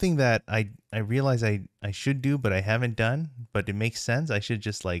 That's something that I realize I should do, but I haven't done. But it makes sense. I should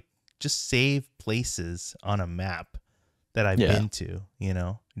just save places on a map that I've been to.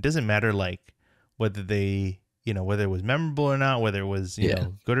 It doesn't matter like whether they whether it was memorable or not, whether it was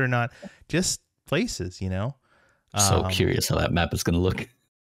good or not, just places. So curious how that map is going to look.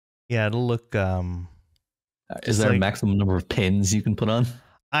 Yeah, it'll look. Is there a maximum number of pins you can put on?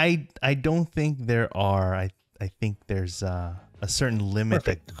 I don't think there are. I think there's a certain limit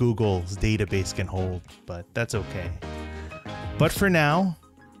that Google's database can hold, but that's okay. But for now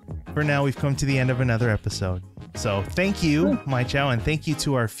we've come to the end of another episode. So thank you, Mai Chow, and thank you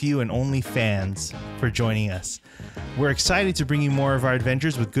to our few and only fans for joining us. We're excited to bring you more of our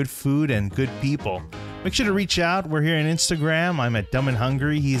adventures with good food and good people. Make sure to reach out. We're here on Instagram. I'm at Dumb and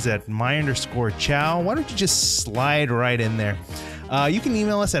Hungry. He's at my_Chow. Why don't you just slide right in there? You can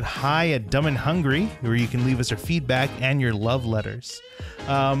email us at hi@dumbandhungry, where you can leave us your feedback and your love letters.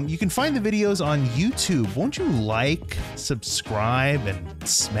 You can find the videos on YouTube. Won't you like, subscribe, and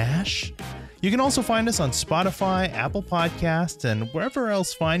smash? You can also find us on Spotify, Apple Podcasts, and wherever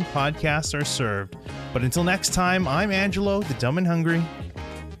else fine podcasts are served. But until next time, I'm Angelo, the Dumb and Hungry.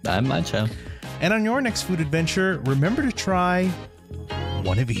 I'm Macho. And on your next food adventure, remember to try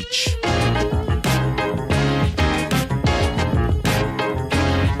one of each.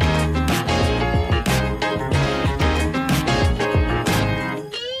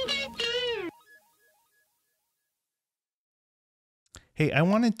 Hey, I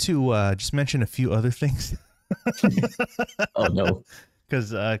wanted to just mention a few other things. Oh, no.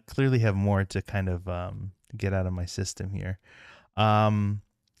 Because I clearly have more to kind of get out of my system here.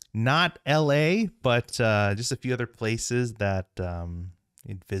 Not LA, but just a few other places that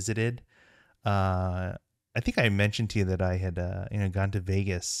it visited. I think I mentioned to you that I had gone to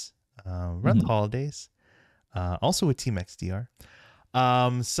Vegas around the holidays. Also with Team XDR.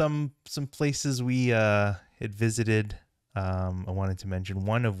 Some places we had visited. I wanted to mention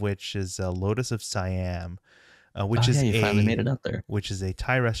one of which is Lotus of Siam, which you finally made it out there. Which is a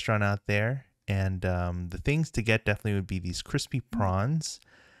Thai restaurant out there, and the things to get definitely would be these crispy prawns,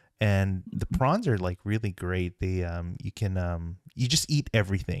 and the prawns are like really great. They you can you just eat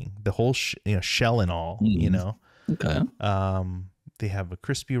everything, the whole shell and all, Okay. They have a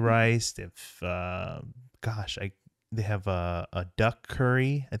crispy rice. They have they have a duck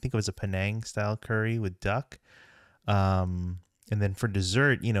curry. I think it was a Penang style curry with duck. And then for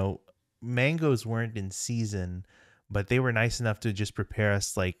dessert, mangoes weren't in season, but they were nice enough to just prepare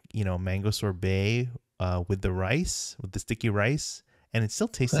us mango sorbet with the rice, with the sticky rice, and it still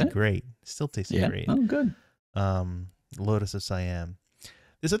tasted great. Great. Oh, good. Lotus of Siam.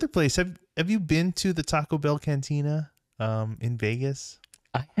 This other place, have you been to the Taco Bell Cantina in Vegas?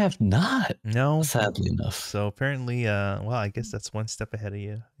 I have not. No, sadly enough. So apparently, I guess that's one step ahead of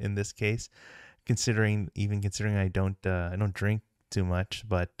you in this case. Considering I don't drink too much,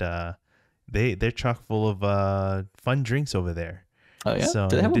 but they're chock full of fun drinks over there. Oh yeah, so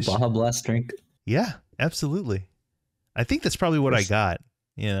do they have a Baja Blast drink? Yeah, absolutely. I think that's probably what I got.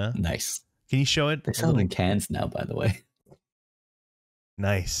 Nice. Can you show it? They sell them in cans now, by the way.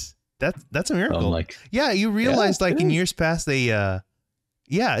 Nice. That's a miracle. So you realize in years past they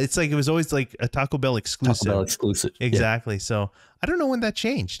it's like it was always like a Taco Bell exclusive. Taco Bell exclusive. Exactly. So I don't know when that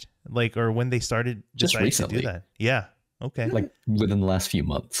changed. Or when they started just recently to do that. Yeah. Okay. Like within the last few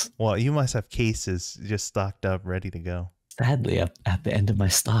months. Well, you must have cases just stocked up, ready to go. Sadly, at the end of my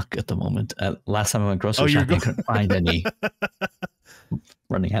stock at the moment. Last time I went grocery shopping, I couldn't find any.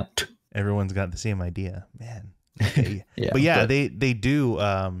 Running out. Everyone's got the same idea, man. Okay. Yeah, but they do.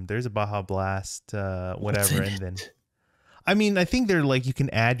 There's a Baja Blast, whatever, and then. I mean, I think they're you can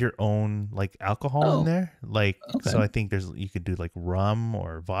add your own alcohol in there. So I think you could do rum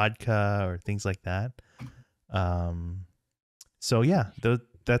or vodka or things like that. So yeah,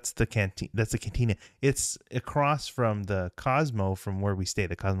 that's the canteen. That's the cantina. It's across from the Cosmo from where we stay,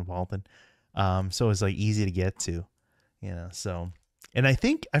 the Cosmopolitan. So it's easy to get to, so, and I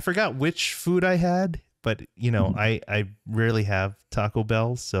think I forgot which food I had, but I rarely have Taco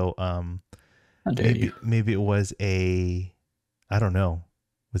Bell. So, maybe it was I don't know.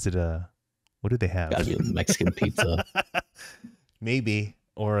 Was it what did they have? Gotta be a Mexican pizza. Maybe.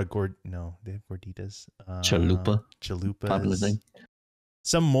 Or no, they have gorditas. Chalupas. Popular thing.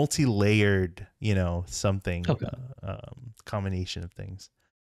 Some multi-layered, something. Okay. Combination of things.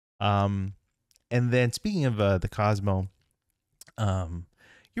 And then speaking of the Cosmo, you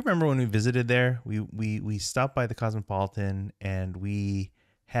remember when we visited there? We stopped by the Cosmopolitan and we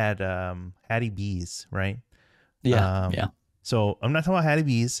had Hattie B's, right? Yeah. So I'm not talking about Hattie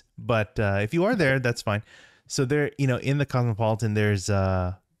B's, but if you are there, that's fine. So there, in the Cosmopolitan, there's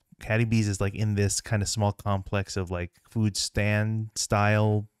Hattie B's is in this kind of small complex of food stand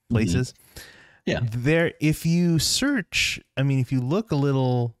style places. Yeah. There, if you search, if you look a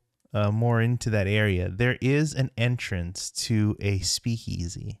little more into that area, there is an entrance to a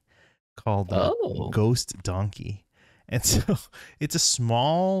speakeasy called Ghost Donkey. And so it's a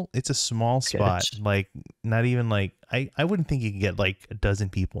small spot, not even I wouldn't think you could get a dozen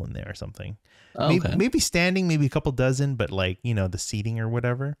people in there or something. Maybe standing, maybe a couple dozen, but the seating or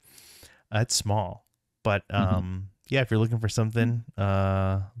whatever. It's small, but if you're looking for something,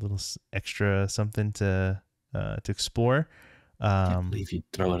 a little extra something to to explore. I can't believe you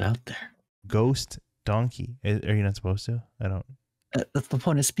throw it out there. Ghost Donkey. Are you not supposed to? I don't. That's the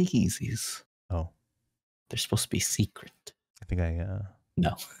point of speakeasies. Oh, they're supposed to be secret. I think I no.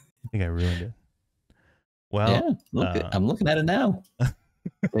 I think I ruined it. Well, yeah, look, I'm looking at it now.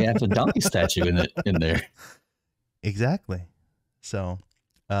 They have a donkey statue in there. Exactly. So,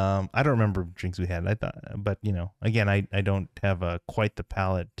 I don't remember drinks we had. I thought, but again, I don't have quite the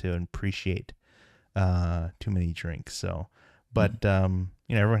palate to appreciate too many drinks. So, but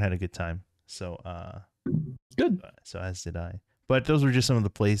everyone had a good time. So, good. So as did I. But those were just some of the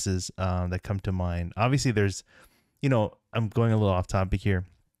places that come to mind. Obviously, there's, I'm going a little off topic here.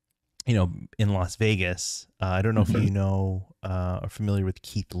 In Las Vegas, I don't know if you know are familiar with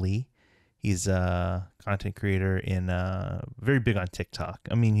Keith Lee. He's a content creator in very big on TikTok.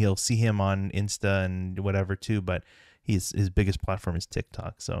 I mean, you'll see him on Insta and whatever too, but his biggest platform is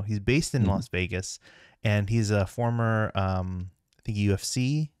TikTok. So he's based in Las Vegas, and he's a former, I think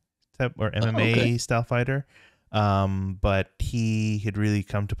UFC type or MMA style fighter. But he had really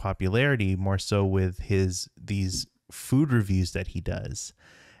come to popularity more so with these food reviews that he does.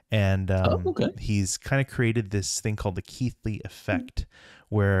 And he's kind of created this thing called the Keith Lee effect,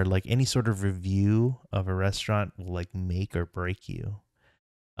 where like any sort of review of a restaurant will like make or break you.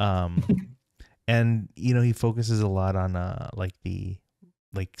 And he focuses a lot on like the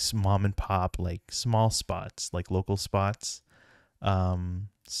mom and pop, like small spots, like local spots.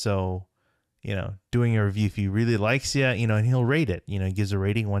 So doing a review, if he really likes you, and he'll rate it. He gives a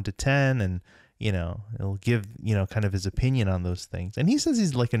rating 1 to 10, and he'll give, kind of his opinion on those things. And he says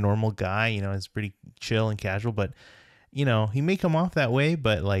he's like a normal guy, he's pretty chill and casual, but, he may come off that way,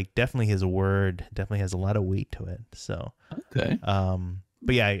 but like definitely his word definitely has a lot of weight to it. So,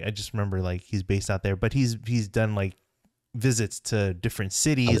 but yeah, I just remember like he's based out there, but he's done like visits to different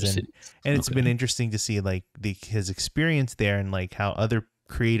cities, and it's been interesting to see like his experience there, and like how other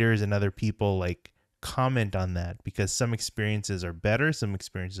creators and other people like comment on that, because some experiences are better, some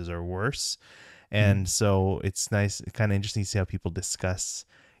experiences are worse. And so it's nice, kind of interesting to see how people discuss,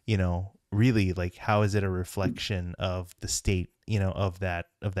 really like how is it a reflection of the state, of that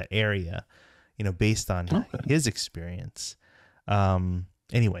area, based on his experience.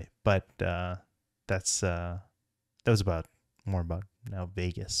 Anyway, but that was more about now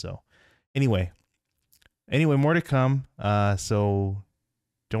Vegas. So anyway, more to come. So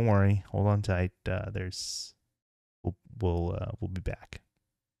don't worry, hold on tight. We'll be back.